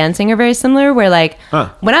and dancing are very similar where like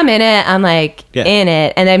when I'm in it I'm like in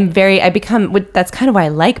it and that's kind of why I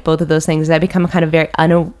like both of those things. I become kind of very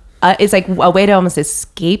it's like a way to almost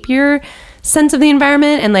escape your sense of the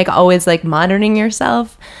environment and like always like monitoring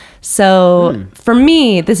yourself. So for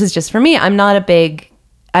me, this is just for me, I'm like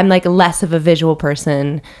less of a visual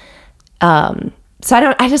person. So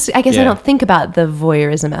I guess I don't think about the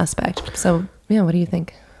voyeurism aspect. So yeah, what do you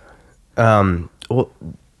think?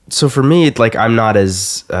 So for me, like I'm not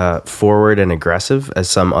as forward and aggressive as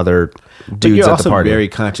some other dudes but you're at the also party. Very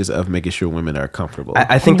conscious of making sure women are comfortable.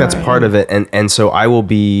 I think that's part of it, and so I will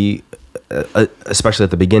be, especially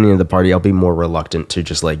at the beginning of the party, I'll be more reluctant to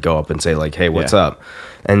just like go up and say like, "Hey, what's up?"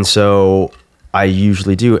 And so I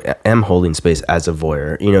usually am holding space as a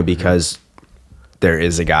voyeur, you know, because there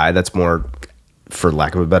is a guy that's more, for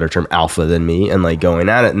lack of a better term, alpha than me, and like going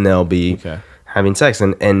at it, and they'll be having sex,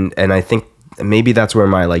 and I think. Maybe that's where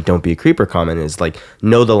my like don't be a creeper comment is like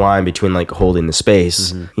know the line between like holding the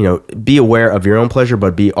space, you know, be aware of your own pleasure,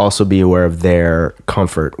 but also be aware of their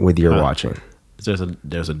comfort with your watching. There's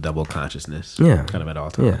a double consciousness, kind of at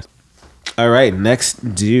all times. All right, next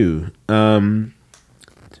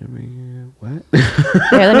What?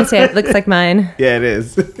 Here, let me see. It looks like mine. Yeah, it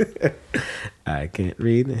is. I can't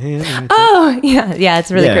read the handwriting. Oh, yeah.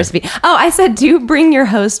 It's really Yeah. crispy. Oh, I said, do bring your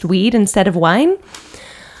host weed instead of wine.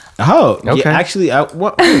 Oh, okay. Okay. Yeah, actually,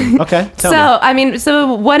 okay. Tell me. I mean,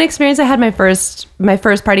 one experience I had my first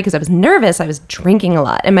party because I was nervous. I was drinking a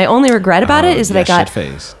lot, and my only regret about it is that I got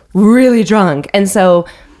face. really drunk, and so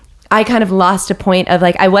I kind of lost a point of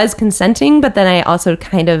like I was consenting, but then I also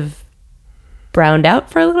kind of browned out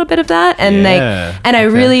for a little bit of that, and I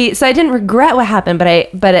really I didn't regret what happened, but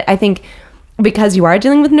I think because you are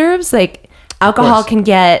dealing with nerves, like alcohol can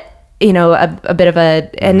get a bit of a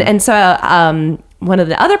and so one of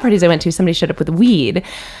the other parties I went to, somebody showed up with weed,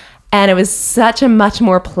 and it was such a much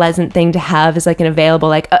more pleasant thing to have as like an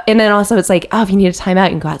available and then also it's like, oh, if you need a timeout,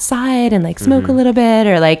 you can go outside and like smoke a little bit,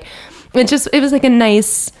 or like it was like a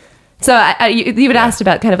nice. So you had asked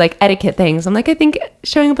about kind of like etiquette things. I'm like, I think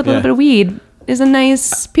showing up with a little bit of weed is a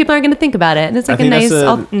nice. People aren't going to think about it, and it's like a nice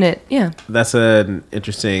alternate. Yeah, that's an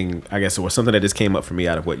interesting, I guess, or something that just came up for me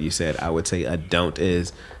out of what you said. I would say a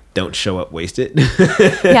don't show up wasted.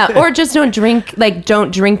 Yeah, or just don't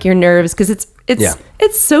drink your nerves, because it's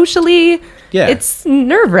socially it's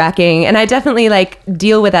nerve-wracking, and I definitely like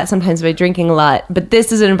deal with that sometimes by drinking a lot, but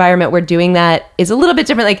this is an environment where doing that is a little bit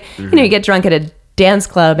different. Like you get drunk at a dance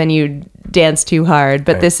club and you dance too hard,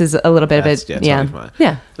 but this is a little bit of it. Totally fine.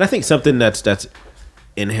 And I think something that's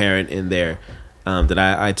inherent in there that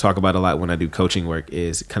I talk about a lot when I do coaching work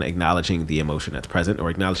is kind of acknowledging the emotion that's present, or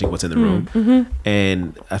acknowledging what's in the room. Mm-hmm.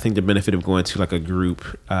 And I think the benefit of going to like a group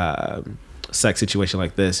sex situation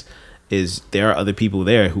like this is there are other people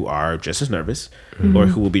there who are just as nervous or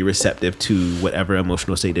who will be receptive to whatever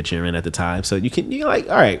emotional state that you're in at the time. So you're like,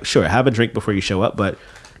 all right, sure, have a drink before you show up, but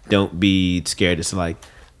don't be scared. It's like,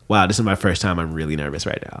 wow, this is my first time. I'm really nervous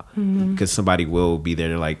right now, because somebody will be there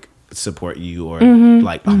to like support you, or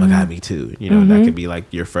like, oh my God, me too. That could be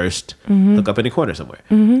like your first hook up in the corner somewhere.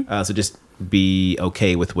 So just be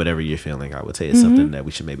okay with whatever you're feeling, I would say, is something that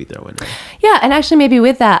we should maybe throw in there. Yeah, and actually maybe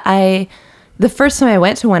with that, the first time I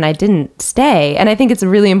went to one, I didn't stay, and I think it's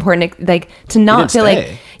really important to not feel stay?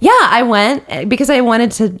 like, yeah, I went because I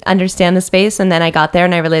wanted to understand the space, and then I got there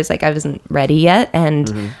and I realized like I wasn't ready yet,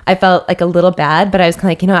 and I felt like a little bad, but I was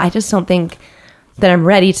kind of like, I just don't think that I'm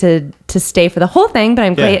ready to stay for the whole thing, but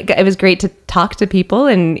I'm great. It was great to talk to people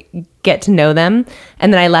and get to know them,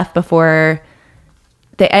 and then I left before.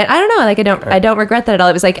 I don't know. Like I don't regret that at all.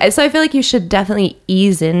 It was like, so I feel like you should definitely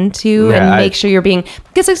ease into and make sure you're being,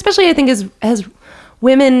 because especially I think as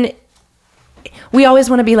women, we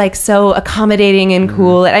always want to be like so accommodating and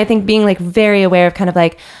cool. And I think being like very aware of kind of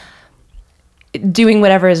like doing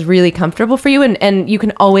whatever is really comfortable for you. And you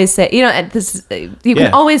can always say,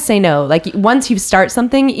 can always say no. Like once you start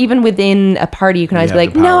something, even within a party, you can always be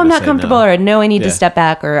like, no, I'm not comfortable, or no, I need to step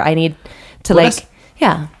back, or I need to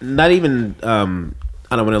not even,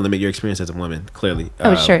 I don't want to limit your experience as a woman, clearly.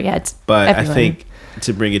 Sure, yeah. It's but everyone. I think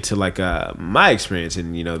to bring it to like my experience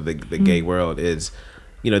in the gay world is,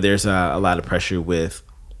 there's a lot of pressure with,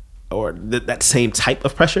 or that same type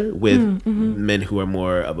of pressure with men who are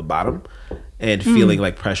more of a bottom, and feeling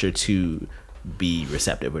like pressure to be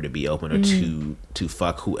receptive or to be open or to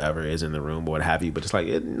fuck whoever is in the room or what have you. But it's like,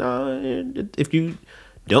 if you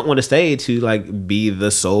don't want to stay to like be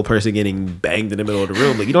the sole person getting banged in the middle of the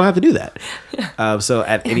room, like you don't have to do that. So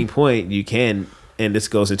at any point you can, and this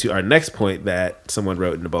goes into our next point that someone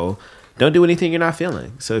wrote in the bowl, don't do anything you're not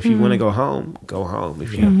feeling. So if you want to go home, go home.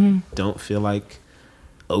 If you don't feel like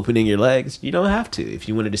opening your legs, you don't have to. If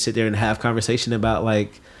you wanted to sit there and have conversation about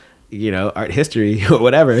like, art history or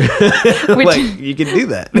whatever, like you can do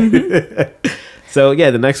that. So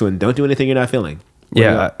yeah, the next one, don't do anything you're not feeling.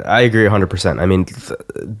 Yeah, I agree 100%. I mean,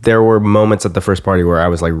 there were moments at the first party where I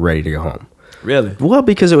was like ready to go home. Really? Well,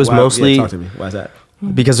 because it was mostly... Yeah, talk to me. Why is that?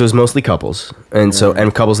 Because it was mostly couples. And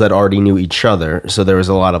and couples that already knew each other. So there was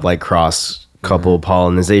a lot of like cross couple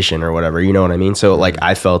pollination or whatever. You know what I mean? So like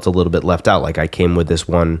I felt a little bit left out. Like I came with this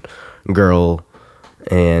one girl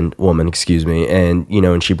and woman, excuse me. And,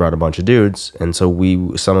 and she brought a bunch of dudes. And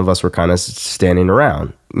so some of us were kind of standing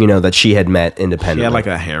around, that she had met independently. She had like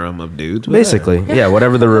a harem of dudes. Basically. Yeah.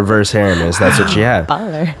 Whatever the reverse harem is, that's what she had.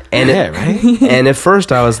 Baller. And right? And at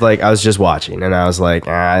first I was just watching, and I was like,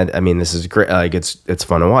 I mean, this is great. Like it's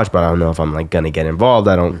fun to watch, but I don't know if I'm like going to get involved.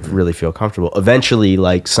 I don't really feel comfortable. Eventually,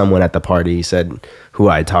 like someone at the party said, who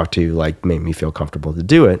I talked to, like made me feel comfortable to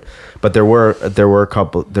do it. But there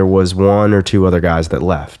was one or two other guys that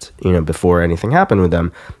left, before anything happened with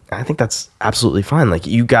them. I think that's absolutely fine. Like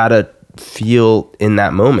you gotta feel in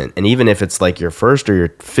that moment, and even if it's like your first or your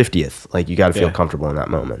 50th, like you gotta feel comfortable in that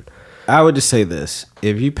moment. I would just say this: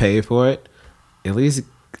 if you pay for it, at least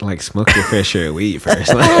like smoke your fair share of weed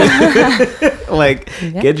first. Like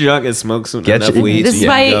get drunk and smoke some enough weed. This is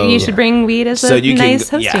why you should bring weed as a nice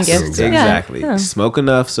hosting yes, gift. Exactly. Yeah. Smoke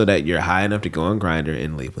enough so that you're high enough to go on Grindr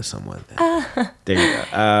and leave with someone. There you go.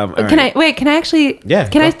 All Can I actually? Yeah,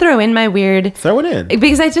 Can go. I throw in my weird? Throw it in.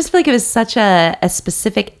 Because I just feel like it was such a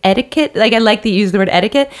specific etiquette. Like I like to use the word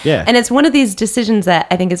etiquette. Yeah. And it's one of these decisions that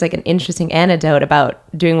I think is like an interesting anecdote about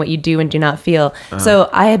doing what you do and do not feel. So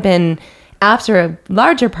I had been, after a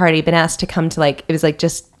larger party, been asked to come to like, it was like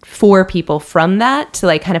just 4 people from that to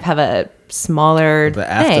like kind of have a smaller The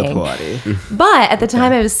after thing. party. But at the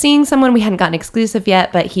time I was seeing someone, we hadn't gotten exclusive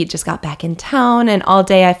yet, but he just got back in town, and all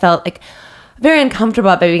day I felt like very uncomfortable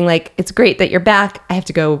about being like, it's great that you're back. I have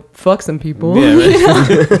to go fuck some people. Yeah, right.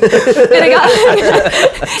 And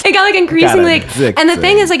it got like increasingly Got a like, dick and the thing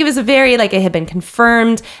thing. is like, it was a very like, it had been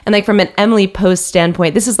confirmed, and like from an Emily Post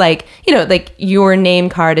standpoint, this is like, you know, like your name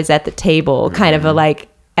card is at the table kind of a like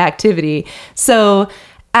activity. So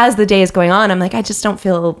as the day is going on, I'm like, I just don't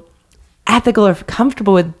feel ethical or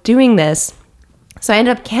comfortable with doing this. So I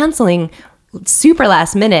ended up canceling super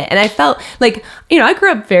last minute, and I felt like, you know, I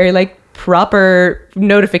grew up very like proper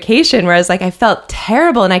notification, where I was like, I felt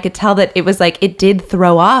terrible, and I could tell that it was like, it did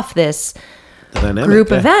throw off this Dynamic, group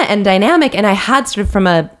yeah. event and dynamic, and I had sort of from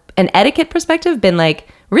an etiquette perspective been like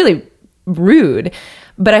really rude,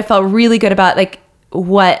 but I felt really good about like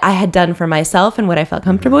what I had done for myself and what I felt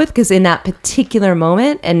comfortable with, because in that particular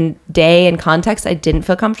moment and day and context I didn't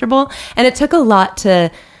feel comfortable, and it took a lot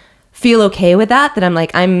to feel okay with that I'm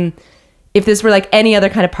like, if this were like any other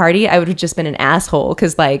kind of party, I would have just been an asshole,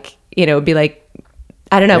 because like, you know, it'd be like,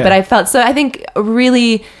 I don't know. Yeah. But I felt, so I think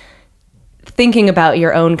really thinking about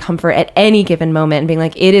your own comfort at any given moment and being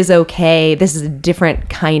like, it is okay. This is a different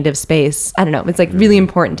kind of space. I don't know. It's like really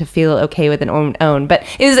important to feel okay with an own. But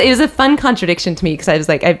it was a fun contradiction to me, because I was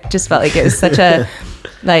like, I just felt like it was such a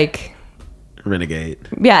like, Renegade.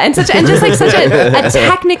 yeah, and just like such a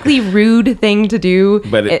technically rude thing to do,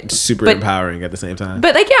 But it's super empowering at the same time.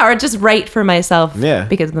 But like, yeah, or just right for myself, Yeah.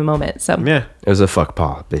 because of the moment. So Yeah. It was a fuck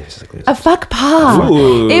paw, basically. a fuck paw.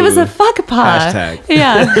 Ooh. It was a fuck paw. Hashtag.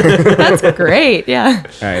 Yeah, that's great. Yeah.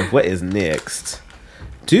 All right, what is next?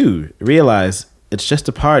 Dude, realize it's just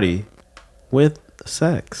a party with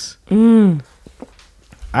sex.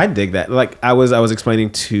 I dig that. Like I was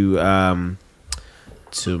explaining to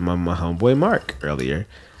my homeboy Mark earlier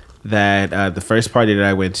that the first party that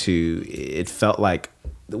I went to, it felt like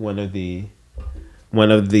one of the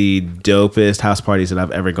dopest house parties that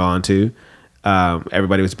I've ever gone to.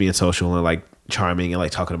 Everybody was being social and like charming and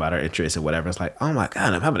like talking about our interests and whatever. It's like, oh my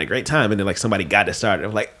god, I'm having a great time. And then like somebody got it started.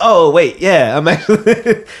 I'm like, oh wait, yeah, I'm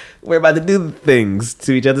actually we're about to do things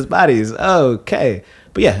to each other's bodies. Okay.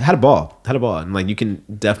 But yeah, had a ball. And like you can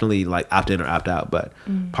definitely like opt in or opt out, but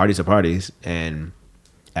parties are parties, and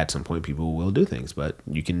at some point people will do things, but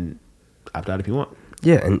you can opt out if you want.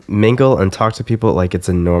 Yeah, and mingle and talk to people like it's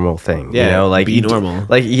a normal thing. Yeah, you know, like be normal.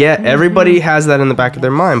 Like, yeah, everybody has that in the back of their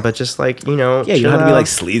mind, but just like, you know, Yeah, you don't have to be like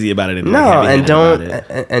sleazy about it. And no, like,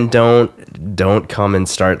 and don't. don't come and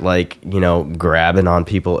start like, you know, grabbing on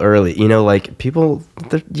people early. You know, like people,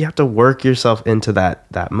 you have to work yourself into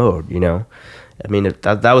that mode. You know, I mean,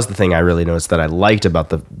 that was the thing I really noticed that I liked about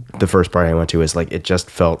the first party I went to, is like it just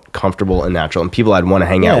felt comfortable and natural, and people I'd want to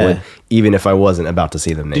hang out with, even if I wasn't about to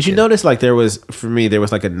see them naked. Did you notice like there was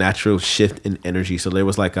like a natural shift in energy? So there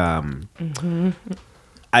was like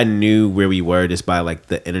I knew where we were just by like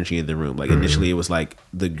the energy in the room. Like initially it was like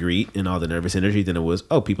the greet and all the nervous energy. Then it was,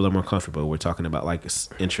 oh, people are more comfortable. We're talking about like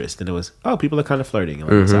interest. Then it was, oh, people are kind of flirting and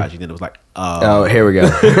like massaging. Then it was like, Oh, here we go.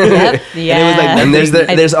 Yep. Yeah. And it was like-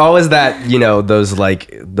 And there's always that, you know, those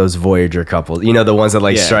Voyager couples, you know, the ones that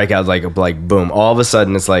like Yeah. strike out like boom, all of a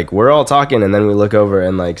sudden it's like we're all talking, and then we look over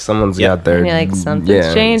and like someone's got their And you're like,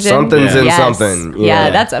 something's changing. something's in Yes. something. Yeah,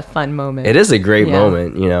 that's a fun moment. it is a great Yeah.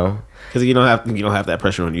 moment, you know. because you don't have that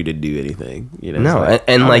pressure on you to do anything. You know, No, it's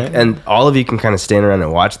and all like right. and all of you can kind of stand around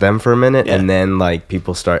and watch them for a minute, Yeah. and then like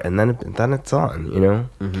people start, and then it's on, you know.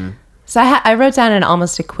 So I wrote down an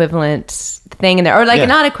almost equivalent thing in there, or like Yeah.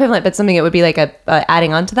 not equivalent, but something that would be like a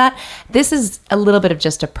adding on to that. This is a little bit of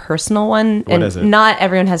just a personal one, and is it? not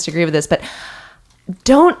everyone has to agree with this, but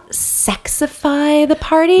don't sexify the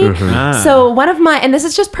party. Ah. So one of my, and this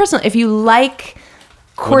is just personal, if you like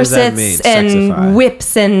What does that mean, corsets and sexify?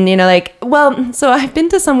 whips and, you know, like, well, so I've been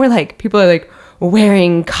to somewhere like people are like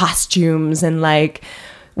wearing costumes and like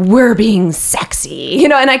we're being sexy, you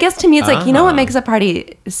know, and I guess to me it's like, you know what makes a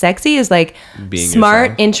party sexy is like Being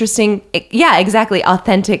smart, yourself. interesting, yeah, exactly,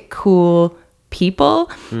 authentic, cool people.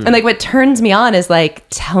 And like what turns me on is like,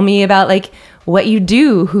 tell me about like what you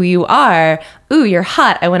do, who you are. Ooh, you're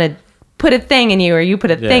hot, I want to put a thing in you or you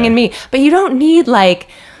put a thing Yeah. in me. But you don't need like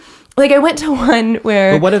I went to one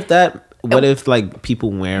where But what if like people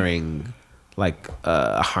wearing like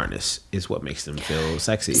a harness is what makes them feel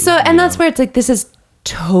sexy? so, and that's where it's like, this is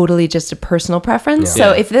totally just a personal preference. Yeah.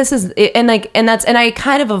 So if this is, and I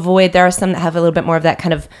kind of avoid, there are some that have a little bit more of that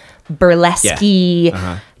kind of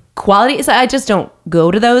burlesque-y quality. So I just don't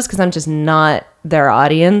go to those because I'm just not their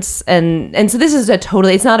audience. And so this is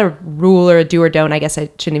it's not a rule or a do or don't. I guess I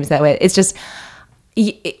shouldn't even say that way. It's just,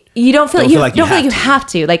 you don't feel like you have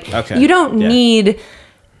to. Like, Okay. you don't Yeah. need,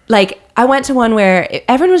 like, I went to one where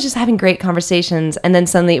everyone was just having great conversations, and then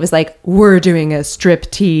suddenly it was like, we're doing a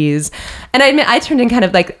strip tease. And I admit, I turned in kind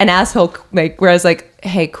of like an asshole, like, where I was like,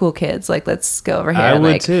 hey, cool kids, like, let's go over here I and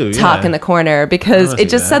would like too, talk yeah. in the corner, because I wanna it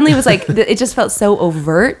just see that. suddenly was like, it just felt so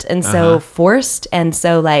overt and so forced and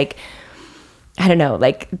so like, I don't know,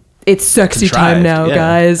 like, it's sexy time Contrived, now, yeah,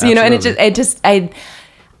 guys. You know, and absolutely.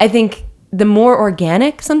 I think the more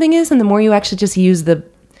organic something is, and the more you actually just use the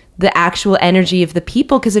actual energy of the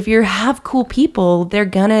people, because if you have cool people, they're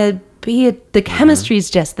gonna be the chemistry's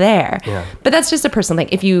just there. Yeah. But that's just a personal thing.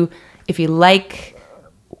 If you like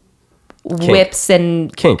whips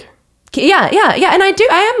and Kink. yeah, and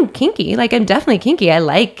I am kinky. Like, I'm definitely kinky. I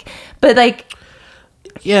like, but like,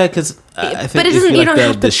 Yeah, because I think But it it's doesn't- you like don't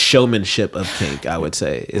have the to- showmanship of kink, I would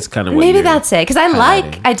say. It's kind of what maybe you're that's it. Because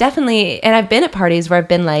highlighting. I definitely, and I've been at parties where I've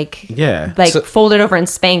been like, Yeah. like So- folded over and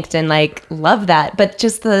spanked and like love that. But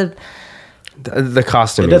just the The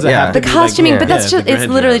costuming. It doesn't yeah. have the to be like- costuming, but yeah, that's the just, it's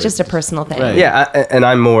grandeur literally of it. just a personal thing. Right. Yeah, and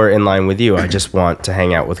I'm more in line with you. I just want to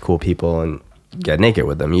hang out with cool people and get naked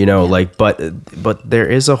with them, you know, like, but there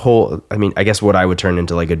is a whole, I mean, I guess what I would turn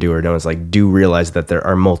into like a do or don't is like, do realize that there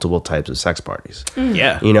are multiple types of sex parties.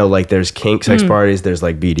 Yeah. You know, like there's kink sex parties, there's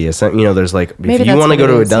like BDSM, you know, there's like, Maybe if you that's want to what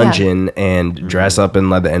go it to a is, yeah. dungeon and dress up in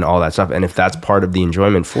leather and all that stuff, and if that's part of the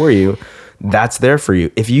enjoyment for you, that's there for you.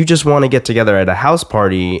 If you just want to get together at a house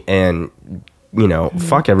party and, you know,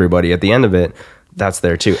 fuck everybody at the end of it, that's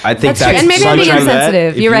there too. I think That's true. And maybe I'm being sunshine that.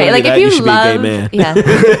 insensitive. If You're you right. wanna Like, do if that, you you should be a gay love, man.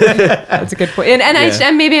 yeah, that's a good point. And Yeah.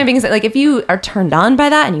 and maybe I'm being like, if you are turned on by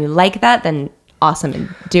that and you like that, then awesome,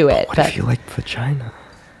 and do it. What But if you like vagina?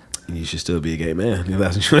 You should still be a gay man. If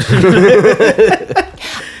that's what you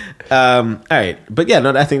all right. But yeah,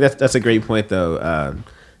 no, I think that's a great point though.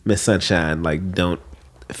 Miss Sunshine, like, don't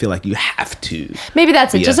feel like you have to. maybe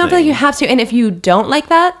that's it. be a Just don't feel like thing. you have to. And if you don't like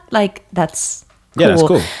that, like, that's cool. Yeah, that's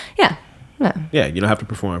cool. Yeah. No. Yeah, you don't have to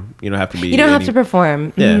perform. You don't have to be. You don't have any- to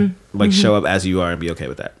perform. Yeah, Mhm. like show up as you are and be okay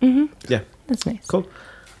with that. Yeah, That's nice. cool.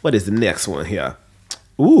 What is the next one here?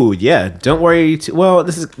 Ooh, yeah. Don't worry. Well,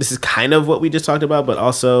 this is kind of what we just talked about, but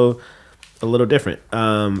also a little different.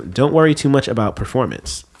 Don't worry too much about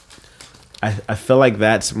performance. I feel like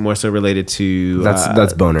that's more so related to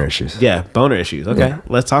That's boner issues. yeah, boner issues. Okay, Yeah.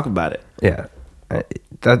 let's talk about it. Yeah,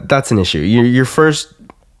 that's an issue. Your first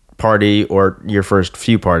party or your first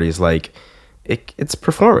few parties, like it's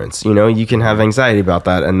performance. You know, you can have anxiety about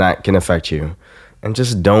that, and that can affect you. And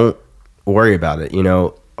just don't worry about it. You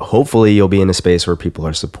know, hopefully you'll be in a space where people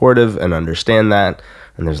are supportive and understand that.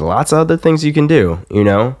 And there's lots of other things you can do. You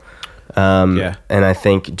know. Yeah. And I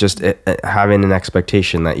think just having an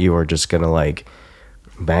expectation that you are just gonna like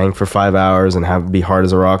bang for 5 hours and be hard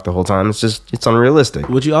as a rock the whole time, it's unrealistic.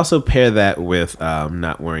 Would you also pair that with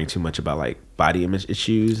not worrying too much about like body image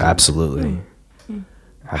issues? Absolutely.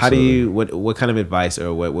 How do you what kind of advice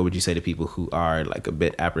or what would you say to people who are like a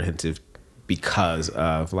bit apprehensive because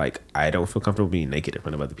of like, I don't feel comfortable being naked in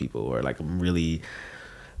front of other people, or like I'm really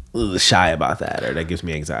shy about that, or that gives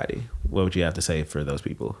me anxiety? What would you have to say for those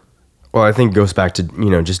people? Well, I think it goes back to, you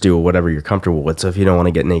know, just do whatever you're comfortable with. So if you don't want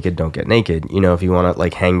to get naked, don't get naked. You know, if you want to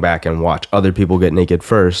like hang back and watch other people get naked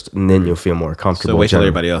first, and then you'll feel more comfortable. So wait till generally.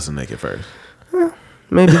 everybody else is naked first.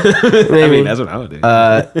 Maybe. I mean, that's what I would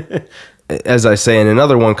do. As I say in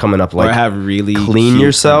another one coming up, Or like have really clean cute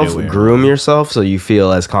yourself, underwear. groom yourself so you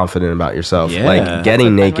feel as confident about yourself. Yeah. Like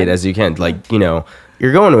getting naked as you can. Like, you know,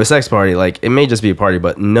 you're going to a sex party, like it may just be a party,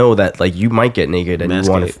 but know that like you might get naked and you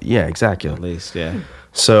want to. Manscaped. Yeah, exactly. At least, yeah.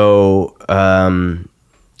 So,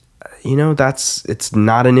 you know, it's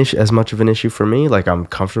not an issue, as much of an issue for me. Like I'm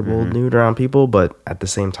comfortable nude around people, but at the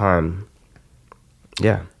same time,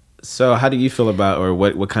 yeah. So how do you feel about, or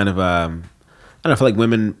what kind of I don't know, I feel like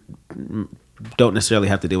women don't necessarily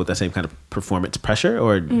have to deal with that same kind of performance pressure,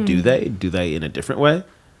 or do they in a different way?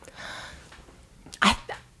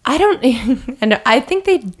 I don't, and I think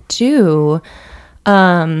they do.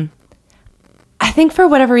 I think for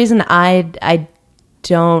whatever reason, I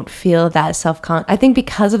don't feel that I think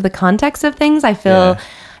because of the context of things, I feel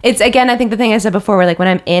It's again, I think the thing I said before, where like when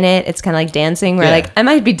I'm in it, it's kind of like dancing, where Yeah. like I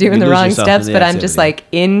might be doing You the lose wrong yourself steps, in the but I'm just activity. like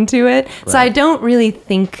into it. So I Right. don't really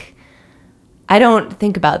think, I don't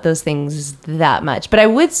think about those things that much. But I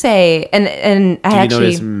would say, and I Do you actually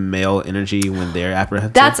notice male energy when they're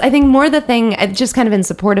apprehensive? that's I think more the thing. I've just kind of in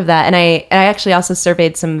support of that, and I actually also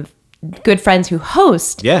surveyed some good friends who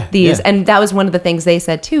host these, yeah. and that was one of the things they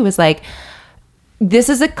said too. Was like, this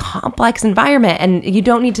is a complex environment, and you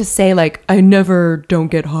don't need to say like, I never don't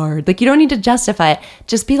get hard. Like you don't need to justify it.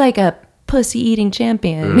 Just be like a pussy eating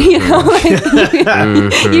champion. You know,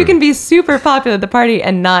 like you can be super popular at the party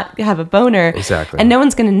and not have a boner. Exactly. And no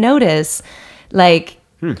one's gonna notice. Like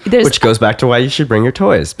there's Which goes back to why you should bring your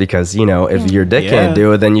toys, because you know if your dick Yeah. can't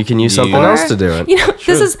do it, then you can use something Or, else to do it. You know,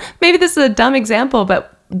 this is a dumb example,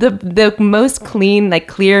 but the most clean, like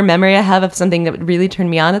clear memory I have of something that really turned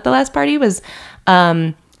me on at the last party was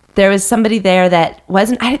there was somebody there that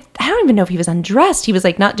wasn't, I don't even know if he was undressed. He was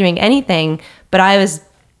like not doing anything, but I was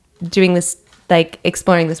doing this, like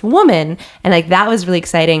exploring this woman, and like that was really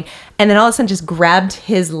exciting. And then all of a sudden just grabbed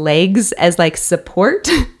his legs as like support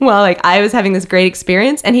while like I was having this great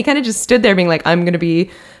experience, and he kind of just stood there being like, I'm gonna be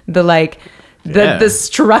the like Yeah. the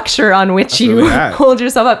structure on which you really hot. hold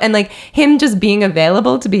yourself up. And like him just being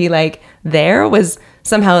available to be like there was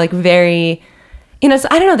somehow like very, you know, so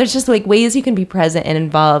I don't know, there's just like ways you can be present and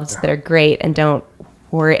involved that are great and don't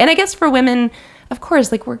worry. And I guess for women, of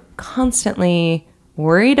course, like we're constantly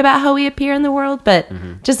worried about how we appear in the world, but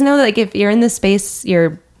just know that like if you're in this space,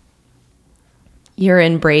 you're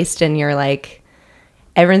embraced, and you're like,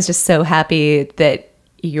 everyone's just so happy that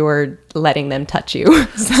you're letting them touch you.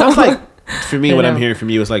 So Sounds like, for me, I what know. I'm hearing from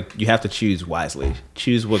you is like you have to choose wisely.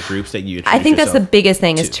 Choose what groups that you. I think that's the yourself biggest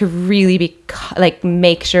thing is to really be like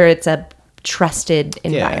make sure it's a trusted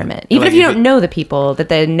environment, even Like, if you if don't it- know the people, that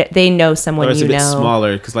they know someone Or it's you a bit know.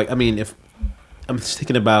 smaller because, like, I mean, if I'm just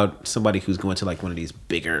thinking about somebody who's going to like one of these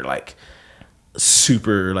bigger, like,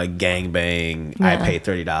 super like gangbang, I Yeah. paid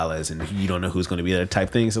 $30 and you don't know who's going to be there type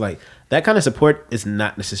thing. So like that kind of support is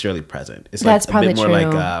not necessarily present. It's like That's a probably bit more true.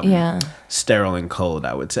 like Yeah. sterile and cold,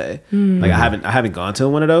 I would say. Mm-hmm. Like I haven't gone to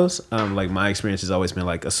one of those. Like my experience has always been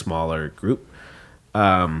like a smaller group.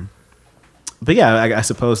 But yeah, I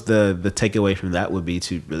suppose the takeaway from that would be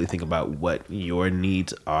to really think about what your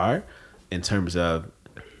needs are in terms of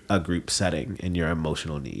a group setting and your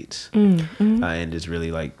emotional needs, and just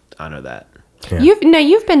really like honor that. Yeah.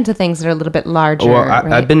 You've been to things that are a little bit larger. Well, right?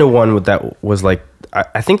 I've been to one with that was like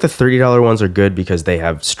I think the $30 ones are good because they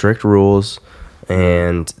have strict rules,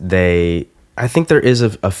 and I think there is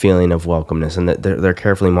a feeling of welcomeness, and that they're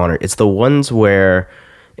carefully monitored. It's the ones where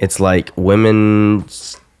it's like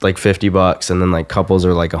women's like $50, and then like couples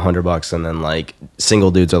are like $100, and then like single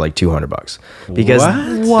dudes are like $200. Because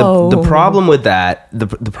What? Whoa. the problem with that the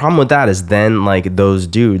problem with that is then like those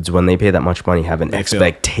dudes, when they pay that much money, have an They feel-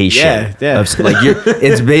 expectation Yeah. of like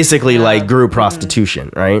it's basically like group prostitution,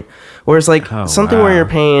 right? Whereas like Oh, something where wow. you're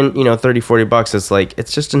paying, you know, $30-$40, it's like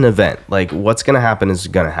it's just an event. Like what's gonna happen is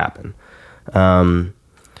gonna happen.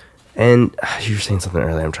 And you were saying something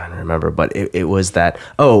earlier, I'm trying to remember, but it was that,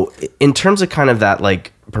 in terms of kind of that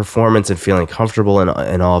like performance and feeling comfortable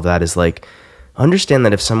and all of that, is like, understand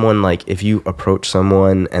that if someone, like, if you approach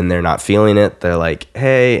someone and they're not feeling it, they're like,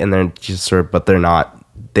 hey, and they're just sort of, but they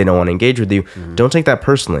don't want to engage with you, don't take that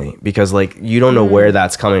personally, because like you don't know where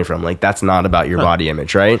that's coming from. Like that's not about your body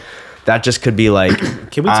image, right? That just could be like,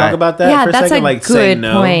 Can we talk about that Yeah, for a that's second? a Like say good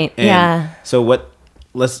no. point. And Yeah. So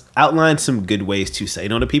let's outline some good ways to say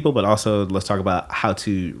no to people, but also let's talk about how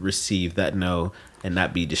to receive that no and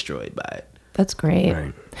not be destroyed by it. That's great.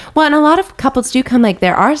 Right. Well, and a lot of couples do come, like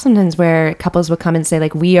there are sometimes where couples will come and say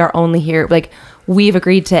like, we are only here, like we've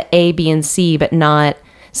agreed to A, B, and C, but not.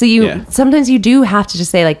 So sometimes you do have to just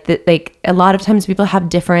say like that. Like a lot of times people have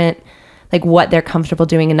different, like what they're comfortable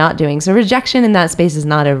doing and not doing. So rejection in that space is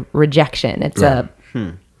not a rejection. It's I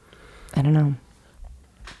don't know.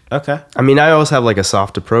 Okay. I mean, I always have like a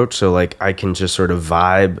soft approach, so like I can just sort of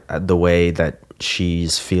vibe at the way that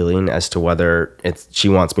she's feeling as to whether she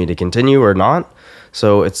wants me to continue or not.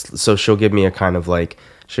 So she'll give me a kind of like,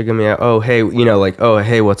 she'll give me a, oh hey, you know, like, oh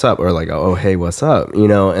hey, what's up, or like, oh hey, what's up, you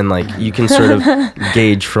know, and like you can sort of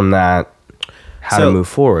gauge from that how to move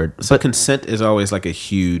forward. So consent is always like a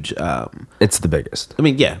huge. It's the biggest. I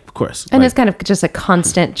mean, yeah, of course. And Like, it's kind of just a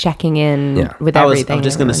constant checking in Yeah. with I was everything.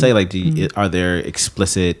 just gonna everyone. say, like, are there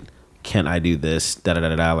explicit? Can I do this? Da da da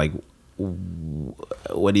da da. Like,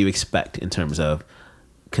 what do you expect in terms of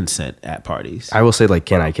consent at parties? I will say, like,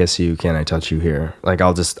 can I kiss you? Can I touch you here? Like,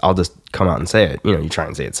 I'll just come out and say it. You know, you try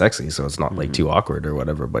and say it sexy, so it's not like too awkward or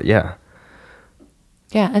whatever. But yeah,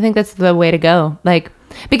 Yeah, I think that's the way to go. Like,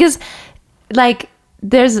 because like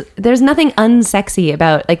there's nothing unsexy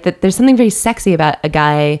about like that. There's something very sexy about a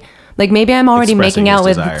guy. Like maybe I'm already Expressing making out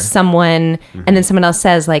his with desire. someone, and then someone else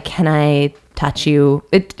says like, "Can I touch you?"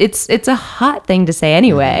 It's a hot thing to say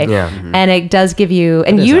anyway. Yeah. And it does give you.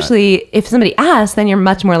 And is usually, if somebody asks, then you're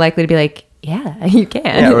much more likely to be like, "Yeah, you can."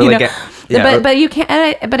 Yeah, or you like know? But you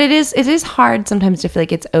can't. But it is hard sometimes to feel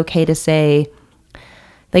like it's okay to say.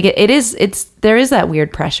 Like there is that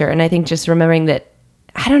weird pressure, and I think just remembering that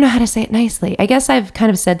I don't know how to say it nicely. I guess I've kind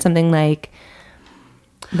of said something like.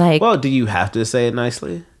 Well, do you have to say it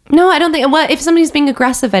nicely? No, I don't think. Well, if somebody's being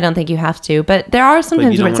aggressive, I don't think you have to. But there are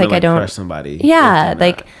sometimes where it's like I don't. Crush somebody. Yeah, if they're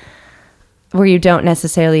like not. where you don't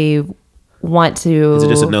necessarily want to. Is it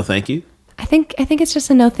just a no, thank you? I think it's just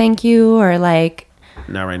a no, thank you, or like.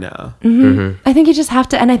 Not right now. I think you just have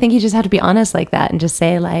to, and I think you just have to be honest like that, and just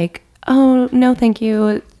say like, "Oh no, thank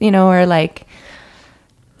you," or like,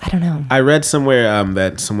 I don't know. I read somewhere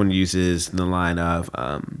that someone uses the line of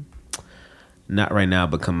 "Not right now,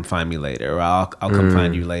 but come find me later," or "I'll come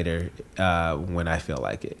find you later when I feel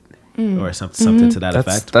like it," or something to that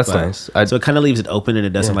effect. That's But- nice. So it kind of leaves it open, and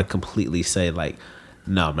it doesn't like completely say like,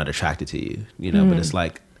 "No, I'm not attracted to you," But it's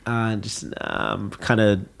like, I'm kind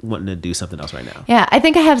of wanting to do something else right now. Yeah, I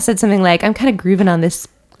think I have said something like, "I'm kind of grooving on this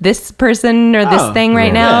person or this Oh, thing right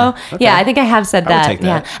yeah. now." Okay. Yeah, I think I have said I would that. take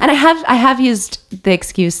that. Yeah, and I have used the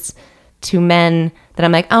excuse to men that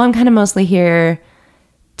I'm like, "Oh, I'm kind of mostly here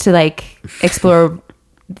to like explore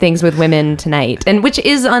things with women tonight," and which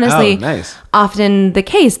is honestly nice. often the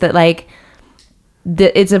case that like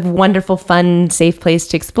it's a wonderful, fun, safe place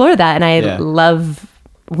to explore that, and I Yeah. love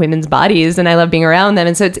women's bodies and I love being around them,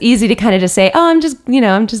 and so it's easy to kind of just say, "Oh, I'm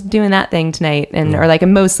just doing that thing tonight," and or like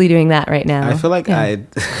I'm mostly doing that right now. I feel like Yeah.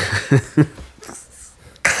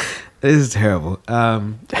 This is terrible. I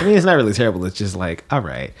mean, it's not really terrible. It's just like, all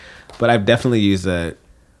right. But I've definitely used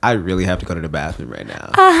I really have to go to the bathroom right now.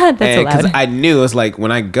 That's Because allowed. I knew it was like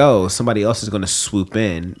when I go, somebody else is going to swoop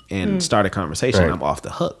in and start a conversation. Right. I'm off the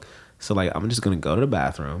hook. So like, I'm just going to go to the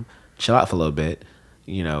bathroom, chill out for a little bit,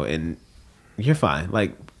 and you're fine.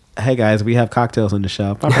 Like, hey guys, we have cocktails in the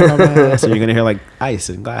shop. Blah, blah, blah, blah. So you're going to hear like ice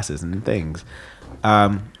and glasses and things.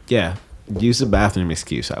 Yeah. Use the bathroom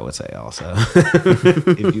excuse, I would say, also,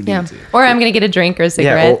 if you need Yeah. to. Or I'm gonna get a drink or a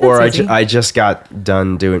cigarette. Yeah, or That's easy. I just got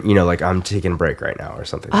done doing, like I'm taking a break right now or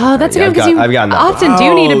something. Oh, that's yeah, good because you I've gotten that often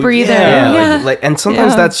do need a Oh, breather. yeah. Yeah, like, and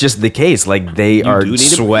sometimes Yeah. that's just the case. Like they are do need to-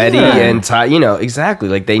 sweaty yeah. and tired. Exactly.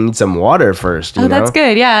 Like they need some water first. You Oh, know? that's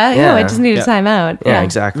good. Yeah. Yeah. No, I just need Yeah. a time out. Yeah,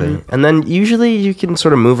 exactly. And then usually you can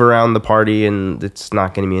sort of move around the party, and it's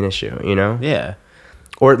not going to be an issue. Yeah.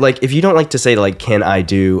 Or like if you don't like to say like, "Can I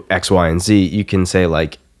do X, Y, and Z?" You can say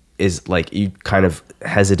like, "Is like," you kind of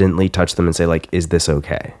hesitantly touch them and say like, "Is this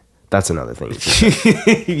okay?" That's another thing.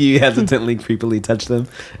 You hesitantly, creepily touch them.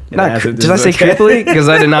 and Not, ask if did I this say is okay? creepily? Because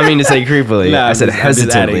I did not mean to say creepily. No, I said I'm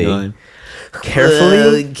just adding hesitantly. on.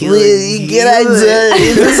 Carefully. Can I do?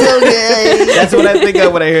 Is this okay? That's what I think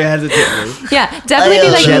of when I hear hesitantly. Yeah. Definitely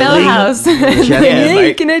be like Gently. Millhouse. Gently. Yeah, Hey,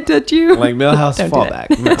 like- can I touch you? Like Millhouse Don't do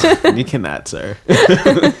fallback. No, you cannot, sir.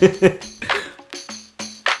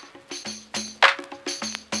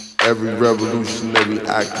 Every revolutionary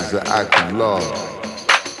act is an act of love.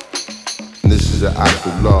 And this is an act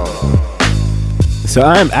of love. So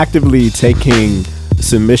I'm actively taking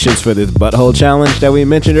submissions for this butthole challenge that we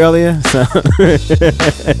mentioned earlier. So,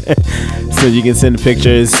 so you can send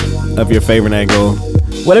pictures of your favorite angle.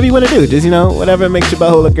 Whatever you want to do. Just, whatever makes your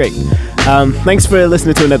butthole look great. Thanks for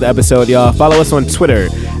listening to another episode, y'all. Follow us on Twitter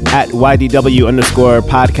at YDW_podcast.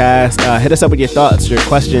 Hit us up with your thoughts, your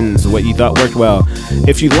questions, what you thought worked well.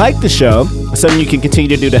 If you like the show, something you can continue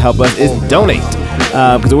to do to help us is donate.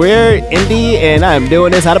 Because we're indie and I'm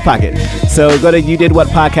doing this out of pocket. So go to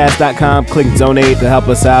youdidwhatpodcast.com, click donate to help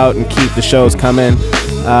us out and keep the shows coming.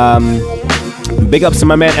 Big ups to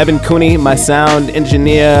my man Evan Cooney, my sound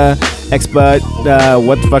engineer, expert.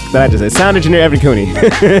 What the fuck did I just say? Sound engineer Evan Cooney.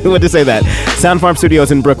 What to say that? Sound Farm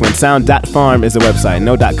Studios in Brooklyn. Sound.farm is the website.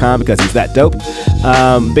 No .com because he's that dope.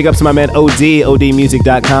 Big ups to my man OD,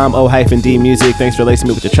 odmusic.com, O-D music. Thanks for lacing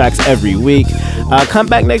me with the tracks every week. Come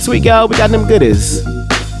back next week, y'all. We got them goodies.